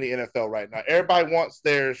got in the NFL right now. Everybody wants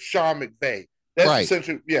their Sean McVay. That's right.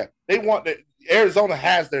 Essentially, yeah. They want that. Arizona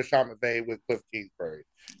has their Sean McVay with Cliff Kingsbury.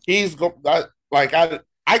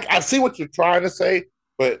 I see what you're trying to say,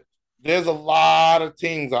 but there's a lot of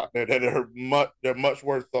teams out there that are much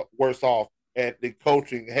worse off at the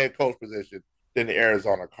head coach position than the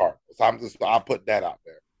Arizona Cardinals. I'll put that out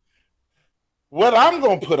there. What I'm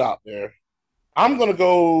going to put out there, I'm going to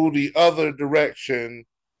go the other direction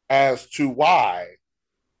as to why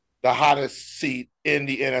the hottest seat in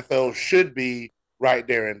the NFL should be right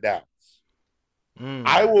there in Dallas.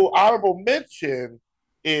 Honorable mention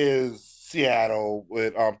is Seattle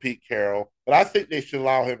with Pete Carroll, but I think they should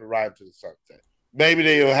allow him to ride to the sunset. Maybe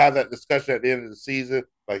they'll have that discussion at the end of the season,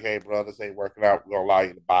 like, hey, bro, this ain't working out. We're going to allow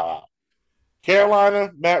you to bow out.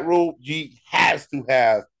 Carolina, Matt Rule, he has to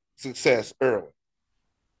have success early.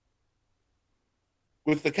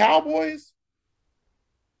 With the Cowboys,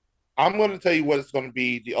 I'm going to tell you what it's going to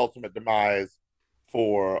be the ultimate demise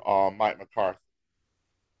for Mike McCarthy.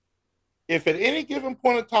 If at any given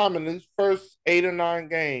point in time in these first 8 or 9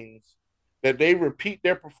 games that they repeat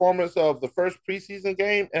their performance of the first preseason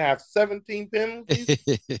game and have 17 penalties,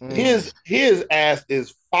 his ass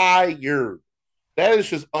is fired. That is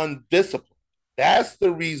just undisciplined. That's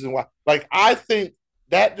the reason why. Like, I think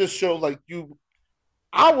that just shows,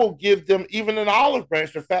 I will give them even an olive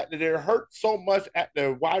branch the fact that they're hurt so much at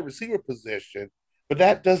their wide receiver position, but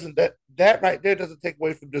that right there doesn't take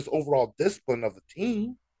away from just overall discipline of the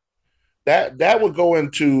team. That would go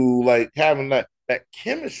into having that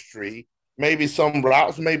chemistry. Maybe some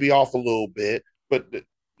routes may be off a little bit, but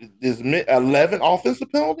there's 11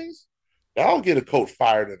 offensive penalties. That'll get a coach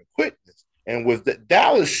fired in a quickness. And with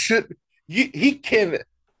Dallas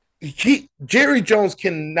Jerry Jones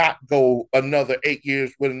cannot go another 8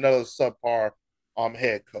 years with another subpar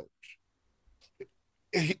head coach.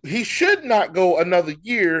 He should not go another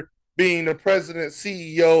year being the president,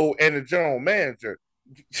 CEO, and the general manager.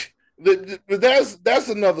 That's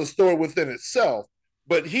another story within itself.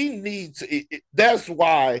 But he needs. That's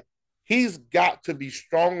why he's got to be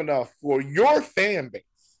strong enough for your fan base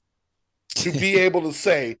to be able to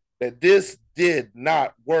say that this did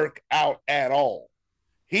not work out at all.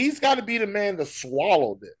 He's got to be the man to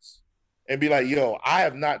swallow this and be like, "Yo, I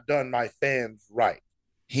have not done my fans right."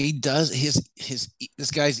 He does.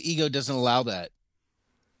 This guy's ego doesn't allow that.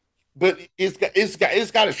 But it's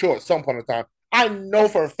got to show at some point in time. I know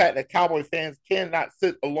for a fact that Cowboy fans cannot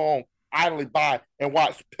sit along idly by and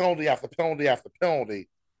watch penalty after penalty after penalty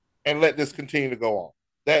and let this continue to go on.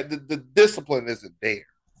 That the discipline isn't there.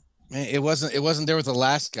 Man, it wasn't there with the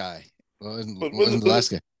last guy. But Wasn't the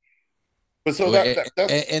last guy. But so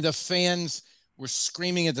and the fans were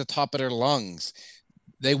screaming at the top of their lungs.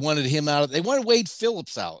 They wanted him out. They wanted Wade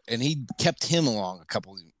Phillips out, and he kept him along a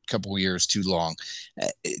couple years too long.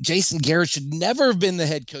 Jason Garrett should never have been the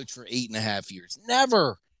head coach for 8.5 years.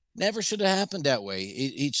 Never should have happened that way.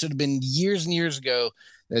 It should have been years and years ago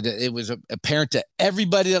that it was apparent to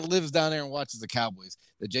everybody that lives down there and watches the Cowboys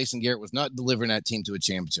that Jason Garrett was not delivering that team to a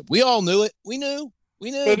championship. We all knew it. We knew.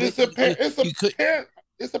 But it's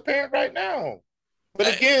apparent right now.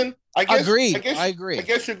 But again, I agree. I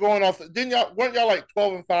guess you're going off. Weren't y'all like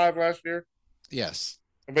 12-5 last year? Yes.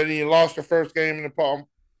 But you lost your first game in the palm.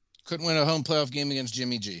 Couldn't win a home playoff game against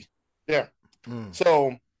Jimmy G. Yeah.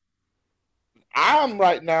 So I'm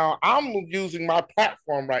using my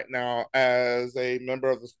platform right now as a member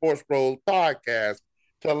of the Sports Bros podcast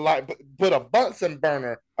to put a Bunsen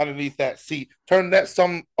burner underneath that seat, turn that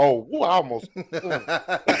almost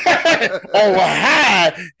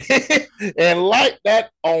high and light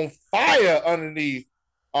that on fire underneath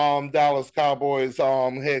Dallas Cowboys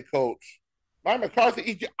head coach Mike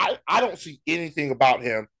McCarthy. I don't see anything about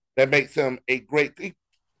him that makes him a great.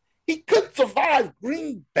 He couldn't survive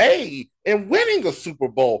Green Bay and winning a Super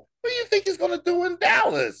Bowl. What do you think he's going to do in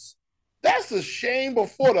Dallas? That's a shame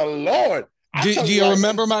before the Lord. Do you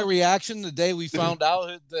remember my reaction the day we found out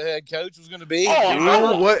who the head coach was going to be?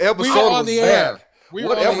 What episode we were on the air.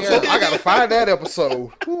 What episode? I got to find that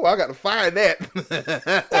episode. I got to find that.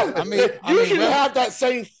 You should have that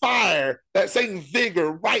same fire, that same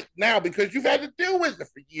vigor right now because you've had to deal with it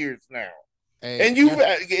for years now. Hey, and you've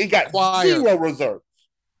got zero reserves.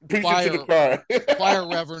 Preaching to the choir. Choir,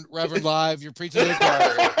 Reverend Live, you're preaching to the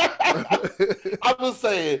choir. I'm just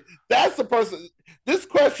saying, that's the person. This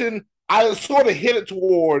question, I sort of hit it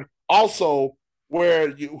toward also where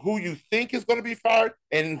who you think is going to be fired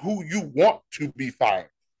and who you want to be fired.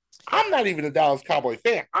 I'm not even a Dallas Cowboy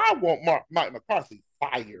fan. I want Mike McCarthy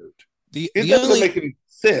fired. It doesn't make any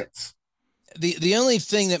sense. The only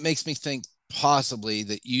thing that makes me think possibly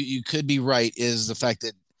that you could be right is the fact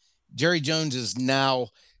that Jerry Jones is now,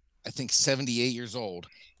 I think, 78 years old.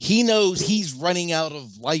 He knows he's running out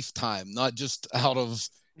of lifetime, not just out of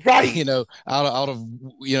out of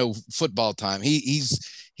football time.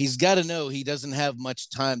 He's got to know he doesn't have much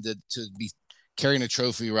time to be carrying a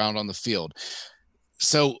trophy around on the field.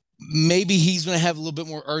 So maybe he's going to have a little bit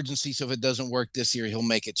more urgency. So if it doesn't work this year, he'll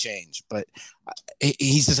make a change. But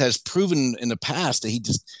he just has proven in the past that he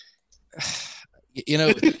just,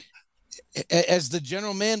 as the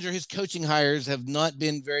general manager, his coaching hires have not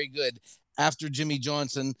been very good after Jimmy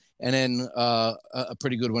Johnson and then a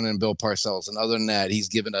pretty good one in Bill Parcells. And other than that, he's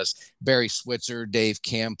given us Barry Switzer, Dave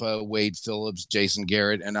Campa, Wade Phillips, Jason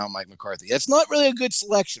Garrett, and now Mike McCarthy. That's not really a good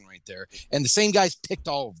selection right there. And the same guys picked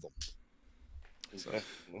all of them.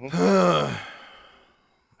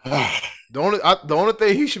 The only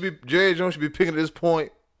thing Jerry Jones should be picking at this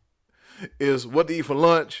point is what to eat for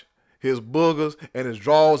lunch, his boogers, and his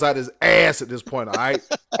draws out his ass at this point, all right?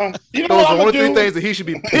 Those are the only three things that he should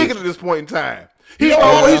be picking at this point in time. He's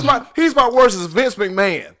my worst as Vince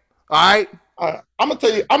McMahon, all right? I'm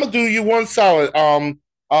gonna do you one solid,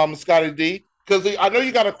 Scotty D, because I know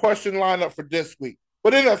you got a question lined up for this week.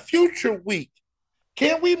 But in a future week,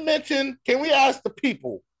 can we ask the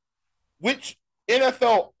people which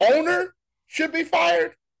NFL owner should be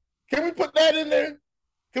fired? Can we put that in there?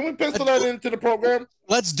 Can we pencil that into the program?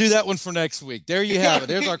 Let's do that one for next week. There you have it.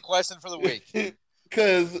 There's our question for the week.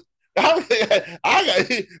 Because I've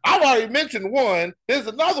already mentioned one. There's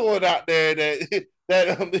another one out there that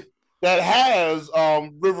has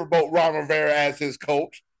Riverboat Ron Rivera as his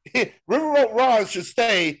coach. Riverboat Ron should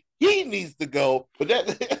stay. He needs to go. But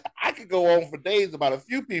that I could go on for days about a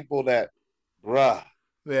few people that, bruh.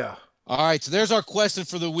 Yeah. All right, so there's our question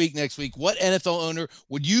for the week next week. What NFL owner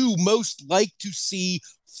would you most like to see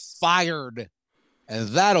fired? And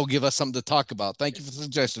that'll give us something to talk about. Thank you for the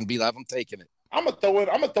suggestion, B-Live. I'm taking it. I'm gonna throw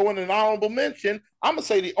in an honorable mention. I'm gonna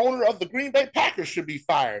say the owner of the Green Bay Packers should be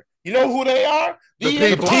fired. You know who they are?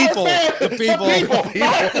 The people. Fire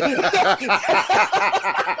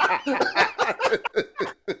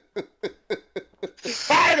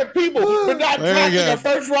the people for not drafting a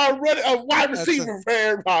first-round wide receiver for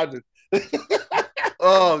Aaron Rodgers.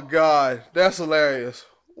 Oh, God. That's hilarious.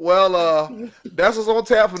 Well, that's what's on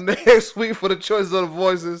tap for next week for the Choices of the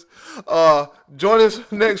Voices. Join us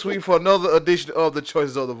next week for another edition of the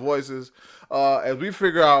Choices of the Voices as we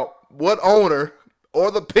figure out what owner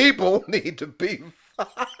or the people need to be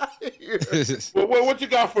Well, what you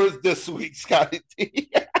got for us this week, Scotty T?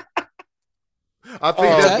 I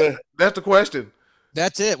think that's the question.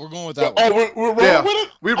 That's it. We're going with that one. Oh, we're rolling with it?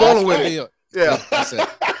 We're rolling with it. Yeah, that's it.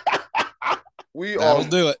 That'll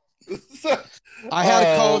do it. I had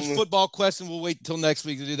a college football question. We'll wait until next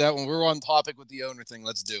week to do that one. We're on topic with the owner thing.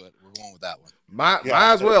 Let's do it. We're going with that one. Might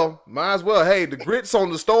as well. Hey, the grit's on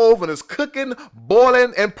the stove and it's cooking,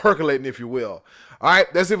 boiling, and percolating, if you will. All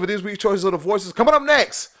right, that's it for this week's Choices of the Voices. Coming up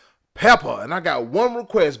next, Pepper. And I got one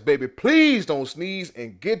request, baby. Please don't sneeze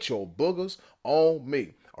and get your boogers on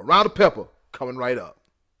me. A round of pepper coming right up.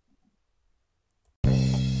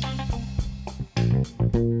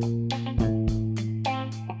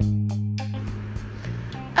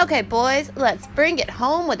 Okay, boys, let's bring it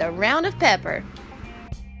home with a round of pepper.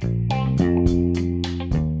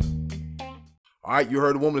 All right, you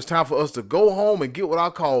heard the woman. It's time for us to go home and get what I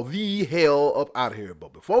call the hell up out of here.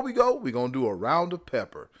 But before we go, we're going to do a round of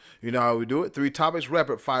pepper. You know how we do it. 3 topics,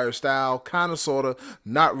 rapid fire style, kind of, sort of,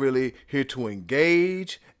 not really, here to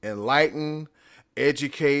engage, enlighten,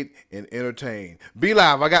 educate, and entertain. Be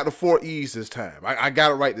live. I got the 4 E's this time. I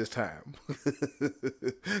got it right this time.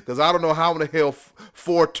 Because I don't know how in the hell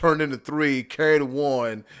 4 turned into 3, carried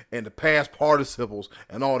 1, and the past participles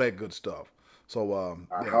and all that good stuff. So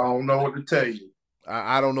I don't know what to tell you.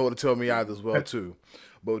 I don't know what to tell me either as well, too.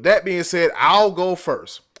 But with that being said, I'll go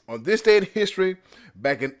first. On this day in history,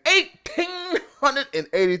 back in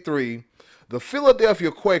 1883, the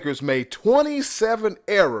Philadelphia Quakers made 27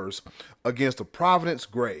 errors against the Providence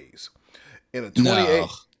Grays. In a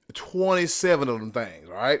 27 of them things,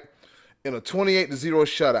 all right? In a 28-0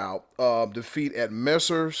 shutout defeat at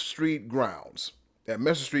Mercer Street Grounds.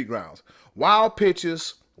 Wild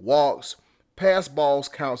pitches, walks, pass balls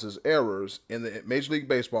counts as errors in the Major League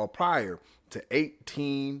Baseball prior to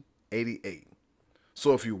 1888.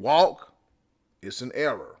 So if you walk, it's an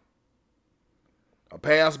error. A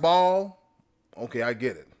pass ball, okay, I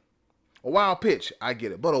get it. A wild pitch, I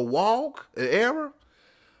get it. But a walk, an error?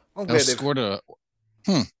 I'm glad they scored a...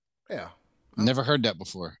 Yeah. Never heard that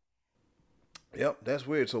before. Yep, that's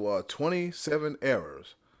weird. So 27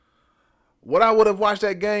 errors. Would I would have watched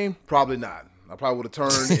that game? Probably not. I probably would have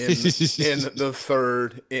turned in the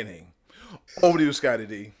 3rd inning. Over to you, Scotty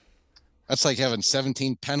D. That's like having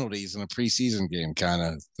 17 penalties in a preseason game kind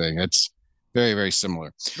of thing. It's very, very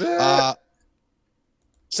similar.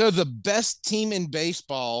 So the best team in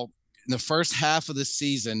baseball in the first half of the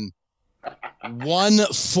season won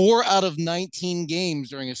 4 out of 19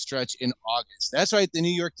 games during a stretch in August. That's right. The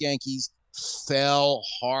New York Yankees fell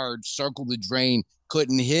hard, circled the drain,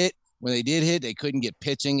 couldn't hit. When they did hit, they couldn't get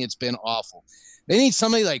pitching. It's been awful. They need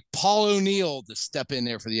somebody like Paul O'Neill to step in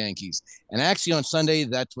there for the Yankees. And actually on Sunday,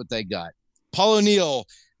 that's what they got. Paul O'Neill,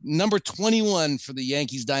 number 21 for the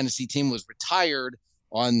Yankees dynasty team, was retired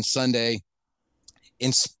on Sunday,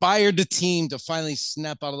 inspired the team to finally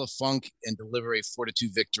snap out of the funk and deliver a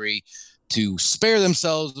 4-2 victory to spare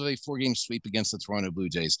themselves of a 4-game sweep against the Toronto Blue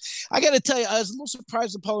Jays. I got to tell you, I was a little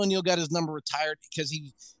surprised that Paul O'Neill got his number retired because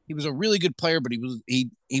he was a really good player, but he was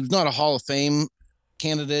not a Hall of Fame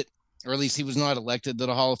candidate, or at least he was not elected to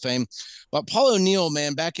the Hall of Fame. But Paul O'Neill,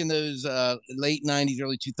 man, back in those late 90s,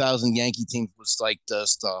 early 2000 Yankee teams was like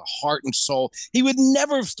just heart and soul. He would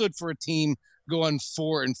never have stood for a team going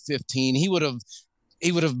 4-15. He would have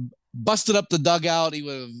busted up the dugout. He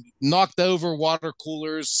would have knocked over water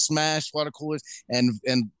coolers, smashed water coolers, and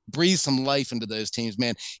breathed some life into those teams,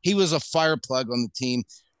 man. He was a fire plug on the team.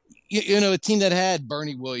 You know, a team that had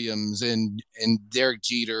Bernie Williams and Derek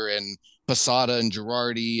Jeter and Posada and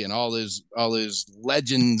Girardi and all those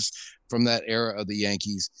legends from that era of the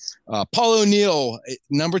Yankees. Paul O'Neill,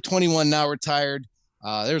 number 21, now retired.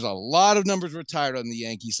 There's a lot of numbers retired on the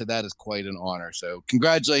Yankees, so that is quite an honor. So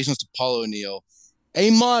congratulations to Paul O'Neill, a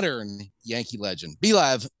modern Yankee legend. Be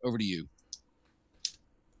Live, over to you.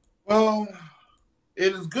 Well,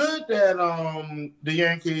 it is good that the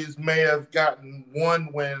Yankees may have gotten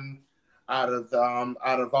one win out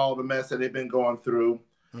of all the mess that they've been going through.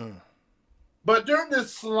 But during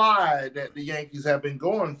this slide that the Yankees have been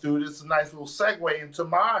going through, this is a nice little segue into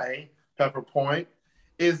my pepper point,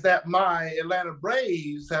 is that my Atlanta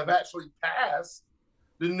Braves have actually passed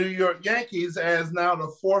the New York Yankees as now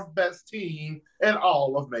the 4th best team in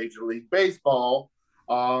all of Major League Baseball.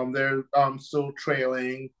 They're still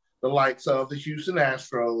trailing the likes of the Houston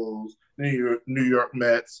Astros, New York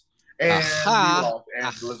Mets, and the Los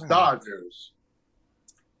Angeles Dodgers.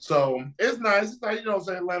 So it's nice. It's nice, you know,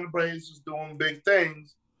 say Atlanta Braves is doing big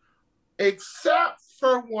things, except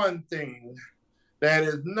for one thing that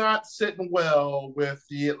is not sitting well with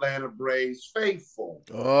the Atlanta Braves faithful.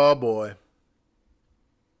 Oh, boy.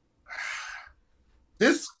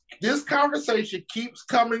 This conversation keeps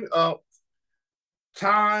coming up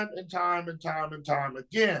time and time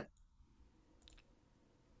again.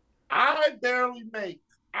 I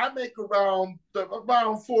make around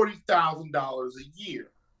 $40,000 a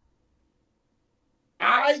year.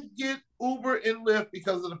 I get Uber and Lyft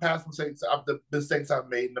because of the mistakes I've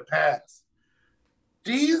made in the past.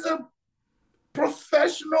 These are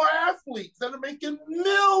professional athletes that are making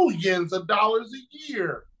millions of dollars a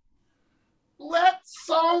year. Let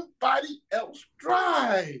somebody else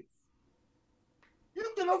drive.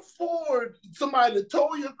 You can afford somebody to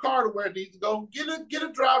tow your car to where it needs to go, get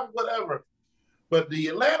a driver, whatever. But the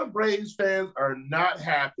Atlanta Braves fans are not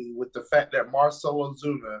happy with the fact that Marcell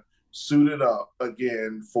Ozuna suited up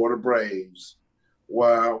again for the Braves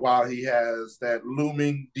while he has that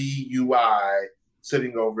looming DUI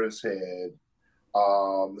sitting over his head.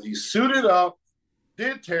 He suited up,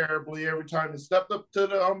 did terribly every time he stepped up to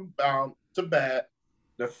the to bat.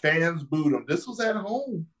 The fans booed him. This was at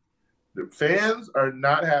home. The fans are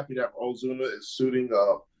not happy that Ozuna is suiting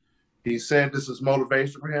up. He said this is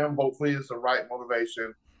motivation for him. Hopefully it's the right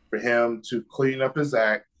motivation for him to clean up his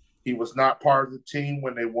act. He was not part of the team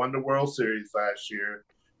when they won the World Series last year.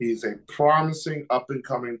 He's a promising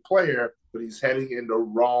up-and-coming player, but he's heading in the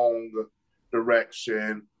wrong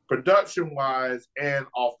direction, production-wise and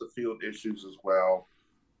off-the-field issues as well.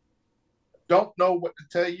 Don't know what to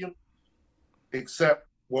tell you, except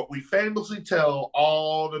what we famously tell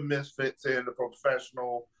all the misfits in the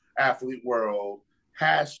professional athlete world,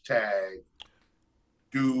 hashtag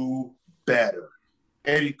do better.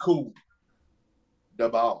 Eddie Cool, the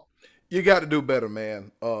ball. You got to do better,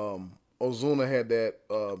 man. Ozuna had that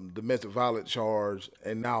domestic violence charge,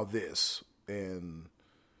 and now this. And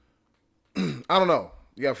I don't know.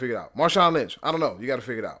 You got to figure it out. Marshawn Lynch, I don't know. You got to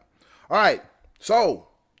figure it out. All right. So,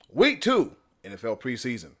 week 2, NFL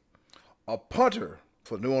preseason. A punter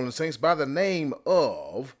for the New Orleans Saints by the name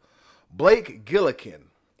of Blake Gillikin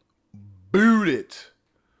booted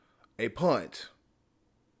a punt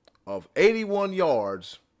of 81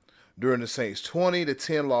 yards during the Saints'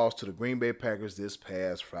 20-10 loss to the Green Bay Packers this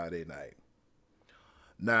past Friday night.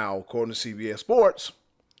 Now, according to CBS Sports,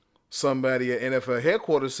 somebody at NFL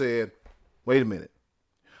headquarters said, wait a minute,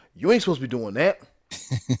 you ain't supposed to be doing that.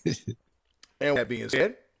 And that being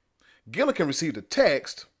said, Gillikin received a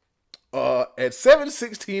text at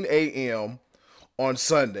 7:16 a.m. on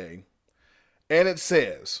Sunday, and it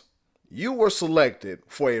says, you were selected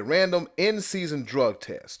for a random in-season drug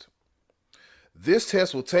test. This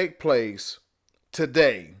test will take place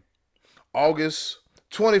today, August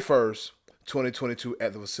 21st, 2022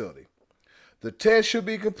 at the facility. The test should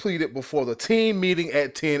be completed before the team meeting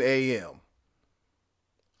at 10 a.m.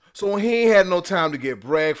 So he ain't had no time to get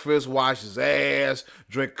breakfast, wash his ass,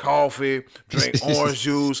 drink coffee, drink orange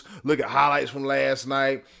juice, look at highlights from last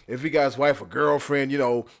night. If he got his wife or girlfriend,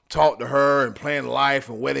 talk to her and plan life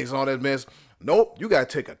and weddings and all that mess. Nope, you got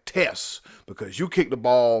to take a test because you kicked the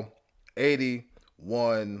ball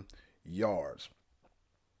 81 yards.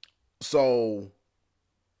 So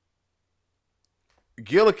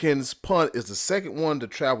Gillikin's punt is the second one to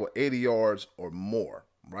travel 80 yards or more,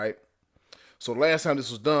 right? So last time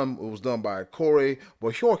this was done, it was done by Corey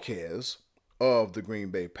Bojorquez of the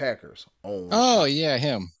Green Bay Packers.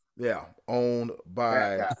 Him. Yeah, owned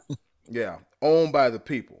by the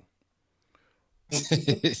people.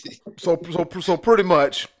 so pretty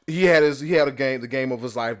much he had the game of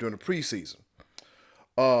his life during the preseason.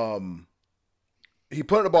 He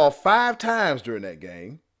punted the ball 5 times during that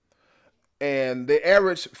game, and they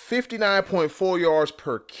averaged 59.4 yards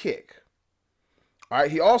per kick. All right,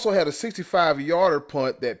 he also had a 65-yarder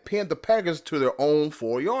punt that pinned the Packers to their own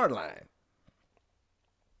 4-yard line.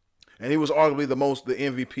 And he was arguably the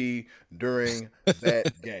MVP during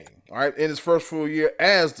that game. All right, in his first full year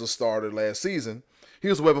as the starter last season, he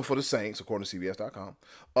was a weapon for the Saints, according to CBS.com.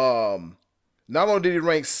 Not only did he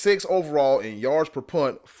rank 6th overall in yards per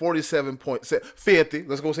punt, 50.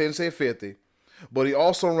 Let's go say 50. But he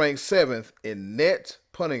also ranked 7th in net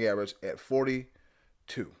punting average at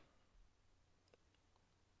 42.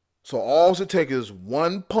 So all it takes is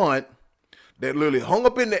one punt that literally hung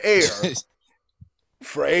up in the air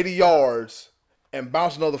for 80 yards and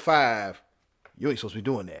bounced another 5. You ain't supposed to be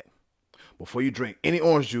doing that. Before you drink any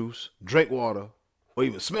orange juice, drink water, or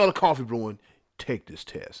even smell the coffee brewing, take this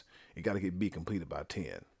test. You got to be completed by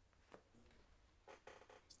 10.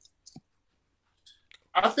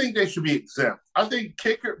 I think they should be exempt. I think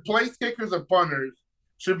place kickers and punters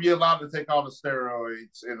should be allowed to take all the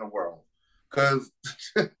steroids in the world because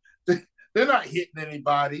they're not hitting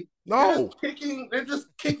anybody. No, they're just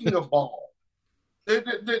kicking a ball. They're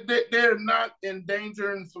not in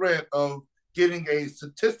danger and threat of getting a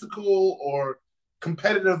statistical or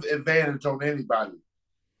competitive advantage on anybody.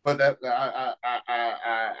 But that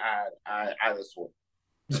I just want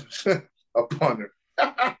a punter.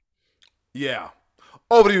 Yeah.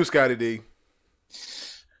 Over to you, Scotty D.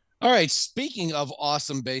 All right. Speaking of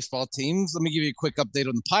awesome baseball teams, let me give you a quick update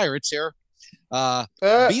on the Pirates here.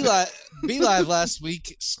 B-Live last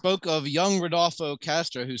week spoke of young Rodolfo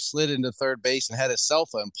Castro, who slid into third base and had his cell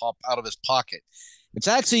phone pop out of his pocket. It's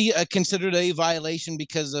actually considered a violation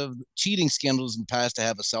because of cheating scandals in the past to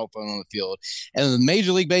have a cell phone on the field. And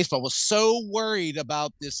Major League Baseball was so worried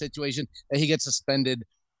about this situation that he gets suspended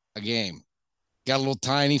a game. Got a little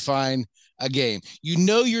tiny fine, a game. You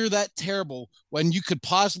know you're that terrible when you could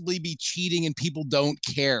possibly be cheating and people don't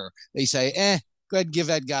care. They say, go ahead and give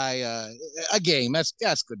that guy a game.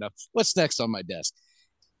 That's good enough. What's next on my desk?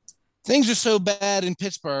 Things are so bad in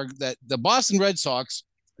Pittsburgh that the Boston Red Sox,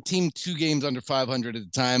 a team 2 games under 500 at the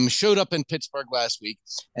time, showed up in Pittsburgh last week.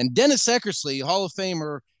 And Dennis Eckersley, Hall of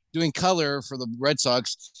Famer doing color for the Red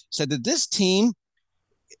Sox, said that this team,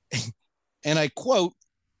 and I quote,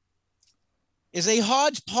 is a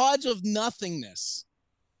hodgepodge of nothingness.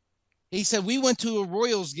 He said, we went to a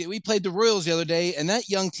Royals game. We played the Royals the other day, and that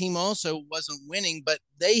young team also wasn't winning, but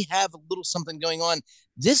they have a little something going on.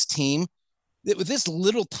 This team, with this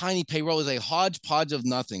little tiny payroll, is a hodgepodge of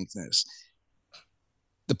nothingness.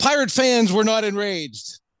 The Pirate fans were not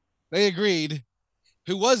enraged. They agreed.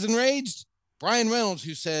 Who was enraged? Brian Reynolds,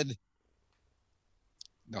 who said,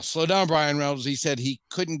 now slow down, Brian Reynolds. He said he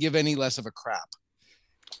couldn't give any less of a crap.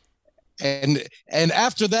 And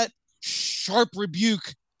after that sharp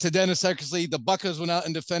rebuke to Dennis Eckersley, the Buccos went out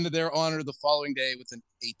and defended their honor the following day with an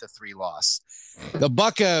 8-3 loss. The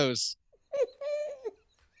Buccos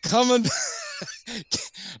coming,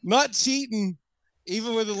 not cheating,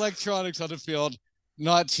 even with electronics on the field,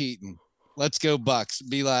 not cheating. Let's go Bucks.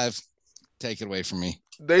 Be live. Take it away from me.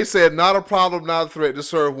 They said not a problem, not a threat to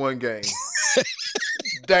serve one game.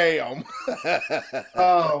 Damn.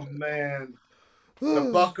 Oh, man.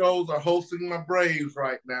 The Buccos are hosting my Braves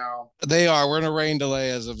right now. They are. We're in a rain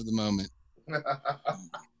delay as of the moment.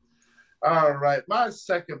 All right. My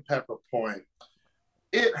second pepper point.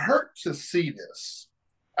 It hurt to see this.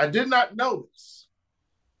 I did not know this.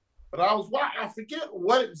 But I forget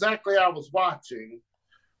what exactly I was watching.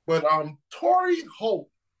 But Torrey Holt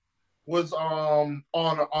was on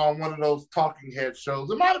one of those talking head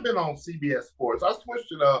shows. It might have been on CBS Sports. I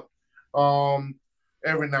switched it up.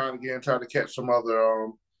 Every now and again, try to catch some other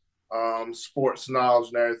sports knowledge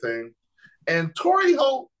and everything. And Torrey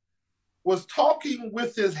Holt was talking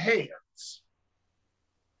with his hands.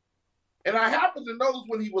 And I happened to notice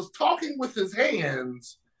when he was talking with his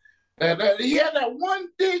hands that he had that one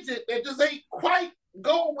digit that just ain't quite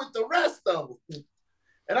going with the rest of them.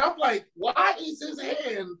 And I'm like, why is his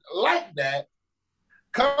hand like that?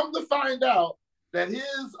 Come to find out that his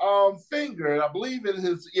finger, I believe it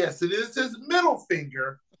is his middle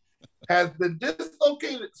finger, has been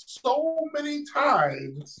dislocated so many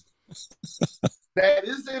times that it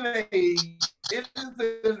is in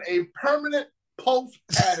a permanent post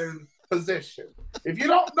pattern position. If you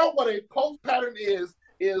don't know what a post pattern is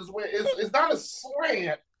when it's not a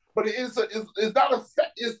slant, but it's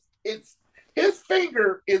his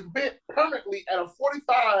finger is bent permanently at a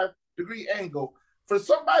 45-degree angle. For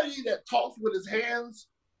somebody that talks with his hands,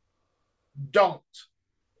 don't.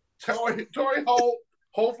 Torrey Holt,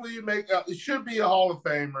 hopefully it should be a Hall of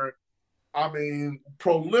Famer. I mean,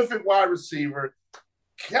 prolific wide receiver.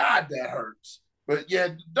 God, that hurts. But yeah,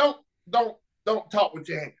 don't talk with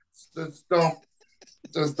your hands. Just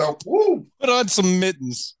don't. Woo. Put on some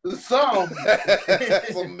mittens. Some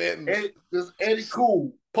mittens. Just Eddie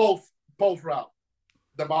Cool post route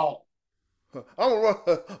the ball. I'm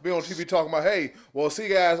gonna be on TV talking about, hey, well, see,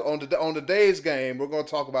 guys, on today's game, we're gonna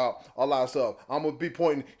talk about a lot of stuff. I'm gonna be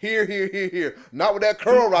pointing here. Not with that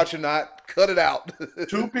curl route, you're not. Cut it out.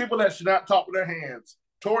 2 people that should not talk with their hands: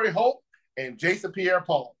 Torrey Holt and Jason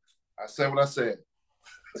Pierre-Paul. I said what I said.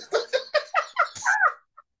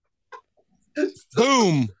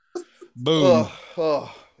 Boom.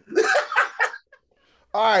 All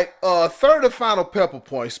right. Third and final pepper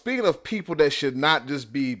point. Speaking of people that should not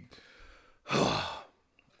just be.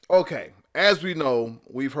 Okay, as we know,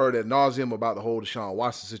 we've heard ad nauseum about the whole Deshaun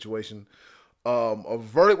Watson situation. A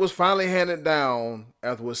verdict was finally handed down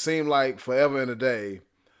after what seemed like forever and a day.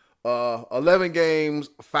 11 games,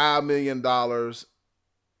 $5 million.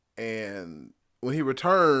 And when he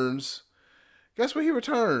returns, guess where he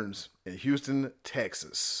returns? In Houston,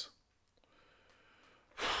 Texas.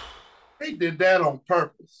 They did that on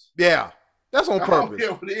purpose. Yeah, that's on purpose. I don't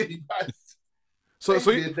care what anybody So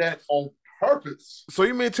did that on purpose. So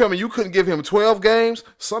you mean tell me you couldn't give him 12 games?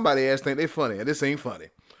 Somebody else think they funny, and this ain't funny.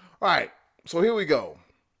 All right, so here we go.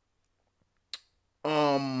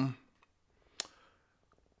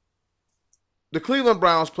 The Cleveland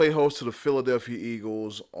Browns played host to the Philadelphia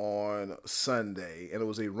Eagles on Sunday, and it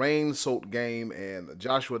was a rain-soaked game, and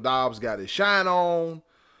Joshua Dobbs got his shine on,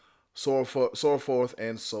 so forth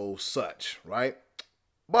and so such, right?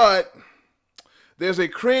 But there's a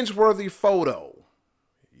cringeworthy photo.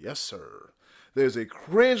 Yes, sir. There's a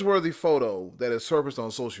cringeworthy photo that has surfaced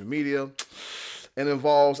on social media and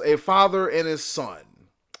involves a father and his son.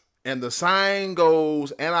 And the sign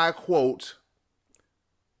goes, and I quote,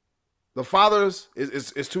 the father's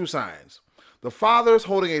is two signs. The father's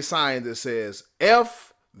holding a sign that says,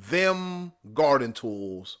 F them garden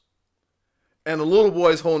tools. And the little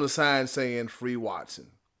boy's holding a sign saying, Free Watson.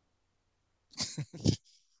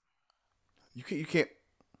 You can't.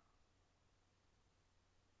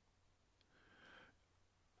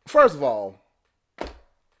 First of all,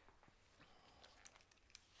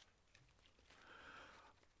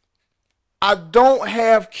 I don't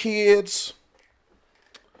have kids,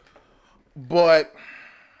 but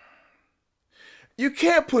you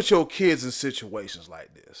can't put your kids in situations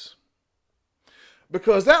like this.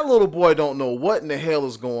 Because that little boy don't know what in the hell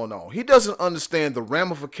is going on. He doesn't understand the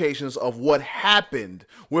ramifications of what happened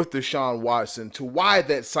with Deshaun Watson to why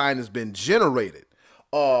that sign has been generated.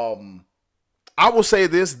 I will say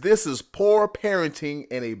this is poor parenting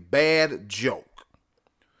and a bad joke.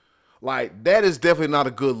 Like, that is definitely not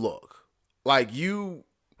a good look. Like, you're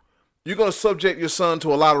going to subject your son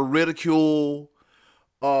to a lot of ridicule.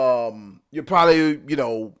 You're probably,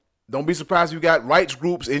 don't be surprised if you got rights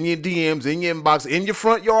groups in your DMs, in your inbox, in your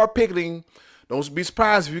front yard picketing. Don't be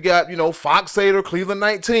surprised if you got, Fox 8 or Cleveland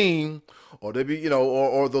 19, or they be,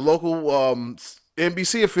 or the local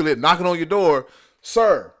NBC affiliate knocking on your door.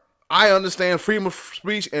 Sir, I understand freedom of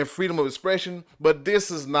speech and freedom of expression, but this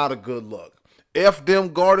is not a good look. F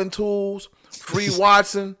them garden tools, Free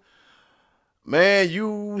Watson. Man,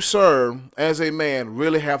 you, sir, as a man,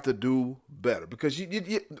 really have to do better. Because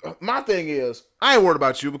my thing is, I ain't worried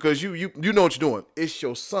about you because you know what you're doing. It's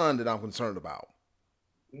your son that I'm concerned about.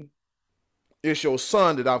 It's your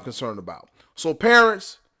son that I'm concerned about. So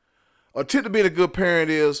parents, a tip to being a good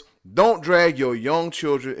parent is don't drag your young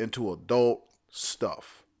children into adult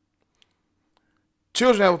stuff.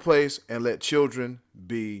 Children have a place, and let children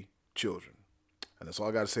be children. And that's all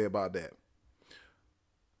I got to say about that.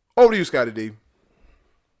 Over to you, Scotty D.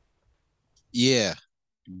 Yeah,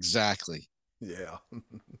 exactly. Yeah.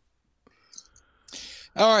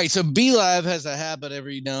 All right, so B Live has a habit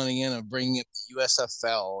every now and again of bringing up the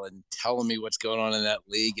USFL and telling me what's going on in that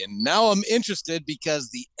league. And now I'm interested because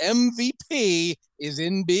the MVP is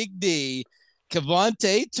in Big D.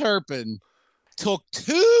 Kevontae Turpin took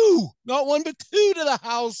two, not one, but two to the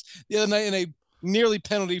house the other night in a nearly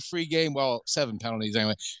penalty-free game. Well, 7 penalties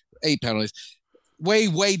anyway, 8 penalties.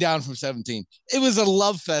 Way down from 17. It was a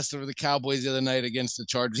love fest over the Cowboys the other night against the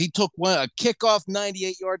Chargers. He took a kickoff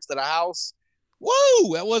 98 yards to the house.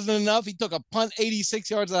 Woo! That wasn't enough. He took a punt 86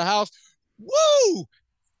 yards to the house. Woo!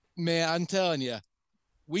 Man, I'm telling you,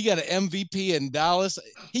 we got an MVP in Dallas.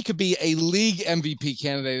 He could be a league MVP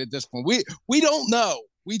candidate at this point. We don't know.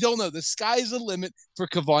 We don't know. The sky's the limit for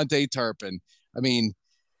Kevontae Turpin. I mean,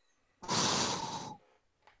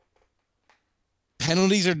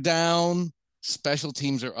 penalties are down. Special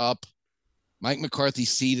teams are up. Mike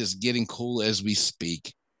McCarthy's seat is getting cool as we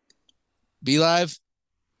speak. Be Live,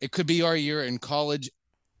 it could be our year in college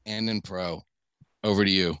and in pro. Over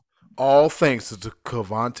to you. All thanks to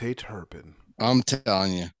Kevontae Turpin. I'm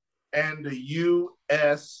telling you. And the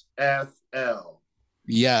USFL.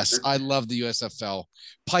 Yes, I love the USFL.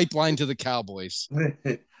 Pipeline to the Cowboys.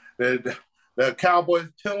 The Cowboys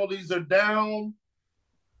penalties are down.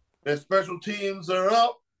 Their special teams are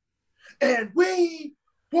up. And we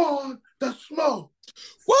want the smoke.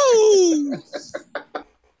 Woo!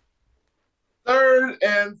 Third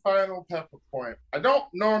and final pepper point. I don't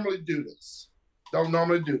normally do this. When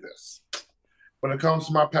it comes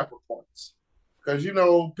to my pepper points. Because,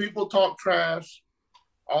 people talk trash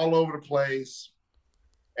all over the place.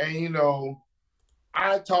 And,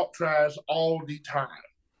 I talk trash all the time.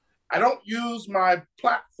 I don't use my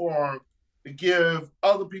platform to give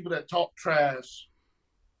other people that talk trash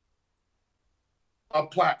a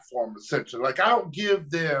platform, essentially. Like, I don't give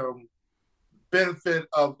them benefit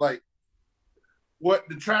of, like, what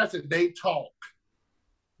the trash that they talk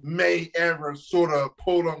may ever sort of,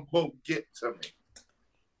 quote-unquote, get to me.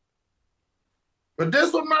 But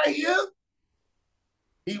this one right here,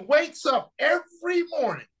 he wakes up every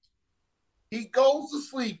morning. He goes to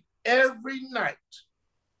sleep every night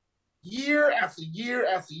year after year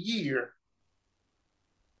after year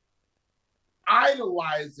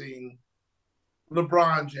idolizing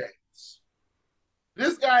LeBron James.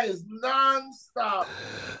 This guy is nonstop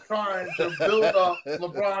trying to build up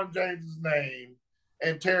LeBron James' name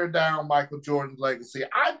and tear down Michael Jordan's legacy.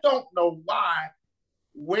 I don't know why.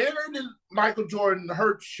 Where did Michael Jordan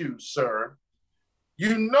hurt you, sir?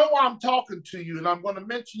 You know I'm talking to you, and I'm going to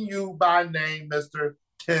mention you by name, Mr.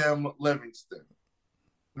 Tim Livingston.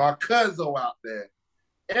 My cousin out there.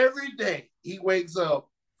 Every day he wakes up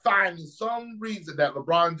finding some reason that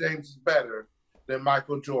LeBron James is better than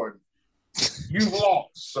Michael Jordan. You've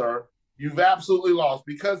lost, sir. You've absolutely lost,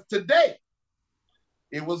 because today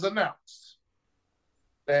it was announced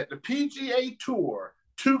that the PGA Tour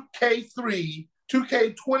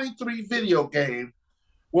 2K23 video game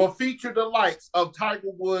will feature the likes of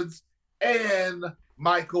Tiger Woods and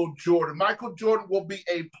Michael Jordan. Michael Jordan will be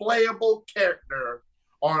a playable character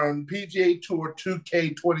on PGA Tour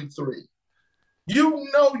 2K23. You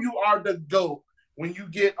know you are the GOAT when you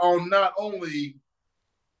get on not only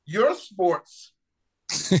your sports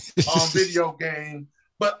video game,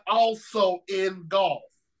 but also in golf.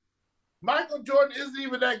 Michael Jordan isn't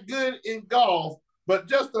even that good in golf, but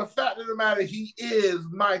just the fact of the matter, he is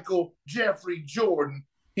Michael Jeffrey Jordan.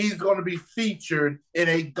 He's going to be featured in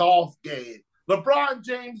a golf game. LeBron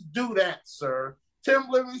James, do that, sir. Tim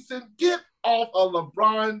Livingston, get off of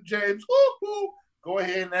LeBron James. Woo-hoo. Go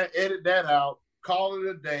ahead and edit that out. Call it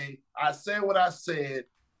a day. I said what I said.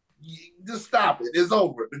 Just stop it. It's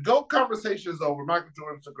over. The GOAT conversation is over. Michael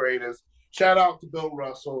Jordan's the greatest. Shout out to Bill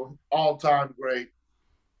Russell, all-time great.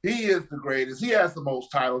 He is the greatest. He has the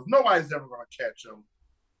most titles. Nobody's ever going to catch him.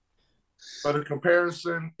 But the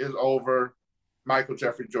comparison is over. Michael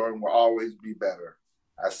Jeffrey Jordan will always be better.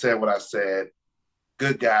 I said what I said.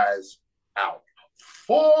 Good guys out.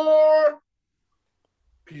 For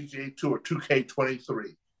PGA Tour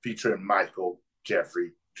 2K23 featuring Michael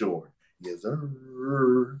Jeffrey Jordan. Yes,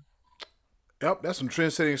 sir. Yep, that's some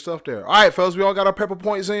trend-setting stuff there. All right, fellas, we all got our pepper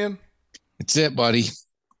points in? That's it, buddy.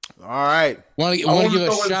 All right. I want to give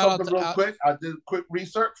a shout out real quick. I did quick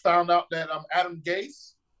research, found out that Adam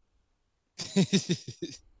Gase.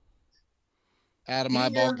 Adam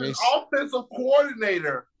Eyeball Gase. Offensive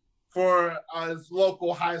coordinator for his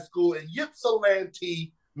local high school in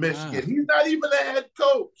Ypsilanti, Michigan. He's not even a head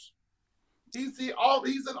coach. He's an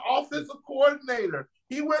offensive coordinator.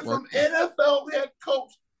 He went from NFL head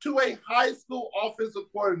coach to a high school offensive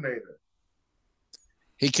coordinator.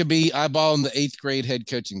 He could be eyeballing the 8th grade head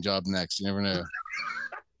coaching job next. You never know.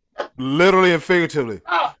 Literally and figuratively.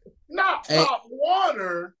 Not Pop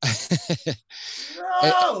Warner.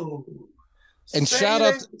 No. And shout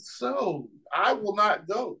out. So I will not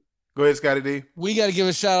go. Go ahead, Scotty D. We got to give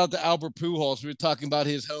a shout out to Albert Pujols. We were talking about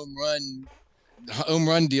his home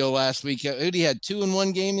run deal last week. He had 2 in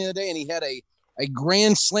one game the other day, and he had a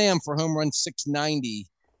grand slam for home run 690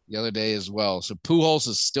 the other day as well. So Pujols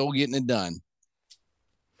is still getting it done.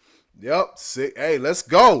 Yep. Sick. Hey, let's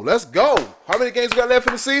go. Let's go. How many games we got left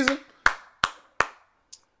in the season?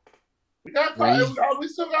 We still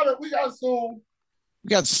got it. We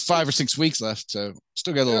got 5 or 6 weeks left, so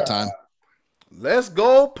still got a little time. Let's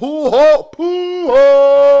go,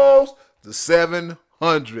 Pujols to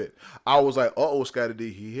 700. I was like, Scotty D,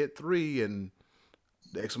 he hit 3 in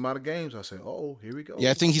the X amount of games. I said, here we go. Yeah,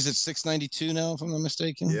 I think he's at 692 now, if I'm not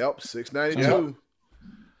mistaken. Yep, 692. Yep.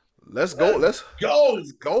 Let's go,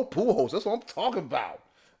 Pujols. That's what I'm talking about.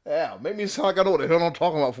 Yeah, make me sound like I know what the hell I'm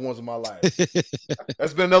talking about for once in my life.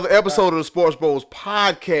 That's been another episode of the Sports Bros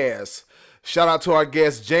podcast. Shout out to our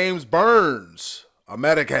guest, James Burns,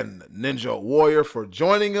 American Ninja Warrior, for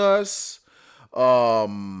joining us.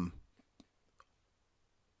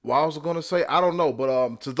 What I was going to say, I don't know,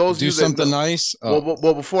 but to those of you that something nice.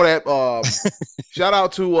 Well, before that, shout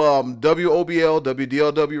out to WOBL,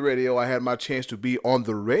 WDLW Radio. I had my chance to be on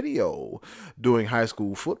the radio doing high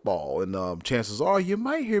school football, and chances are you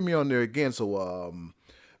might hear me on there again. So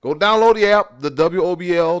go download the app, the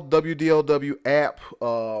WOBL, WDLW app,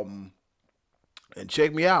 and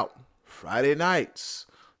check me out Friday nights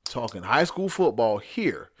talking high school football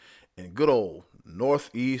here in good old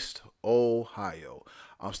Northeast Ohio.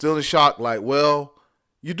 I'm still in shock, like, well,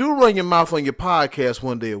 you do run your mouth on your podcast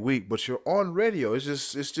one day a week, but you're on radio.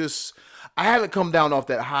 It's just, I haven't come down off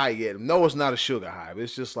that high yet. No, it's not a sugar high.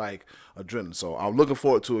 It's just like adrenaline. So I'm looking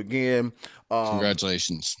forward to it again.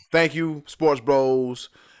 Congratulations. Thank you, Sports Bros.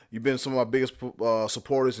 You've been some of my biggest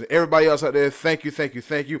supporters, and everybody else out there, thank you.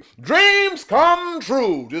 Dreams come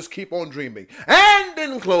true. Just keep on dreaming. And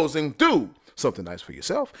in closing, do something nice for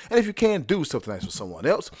yourself. And if you can, do something nice for someone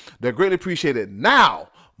else. They're greatly appreciated now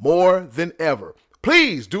more than ever.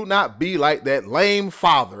 Please do not be like that lame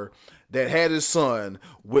father that had his son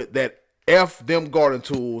with that F them garden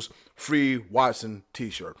tools free Watson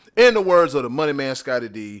t-shirt. In the words of the money man Scotty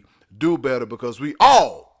D, do better because we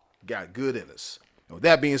all got good in us. And with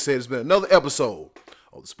that being said, it's been another episode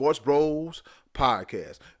of the Sports Bros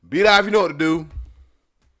Podcast. Beat out if you know what to do.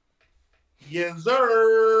 Yes,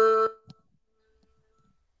 sir.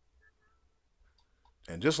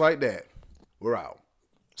 And just like that, we're out.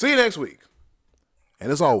 See you next week.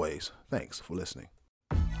 And as always, thanks for listening.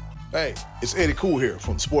 Hey, it's Eddie Cool here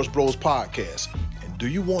from the Sports Bros Podcast. And do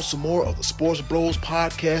you want some more of the Sports Bros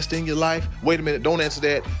Podcast in your life? Wait a minute, don't answer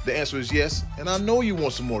that. The answer is yes. And I know you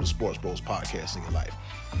want some more of the Sports Bros Podcast in your life.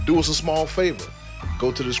 Do us a small favor.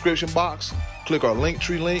 Go to the description box, click our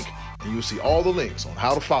Linktree link, and you'll see all the links on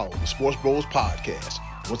how to follow the Sports Bros Podcast.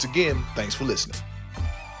 Once again, thanks for listening.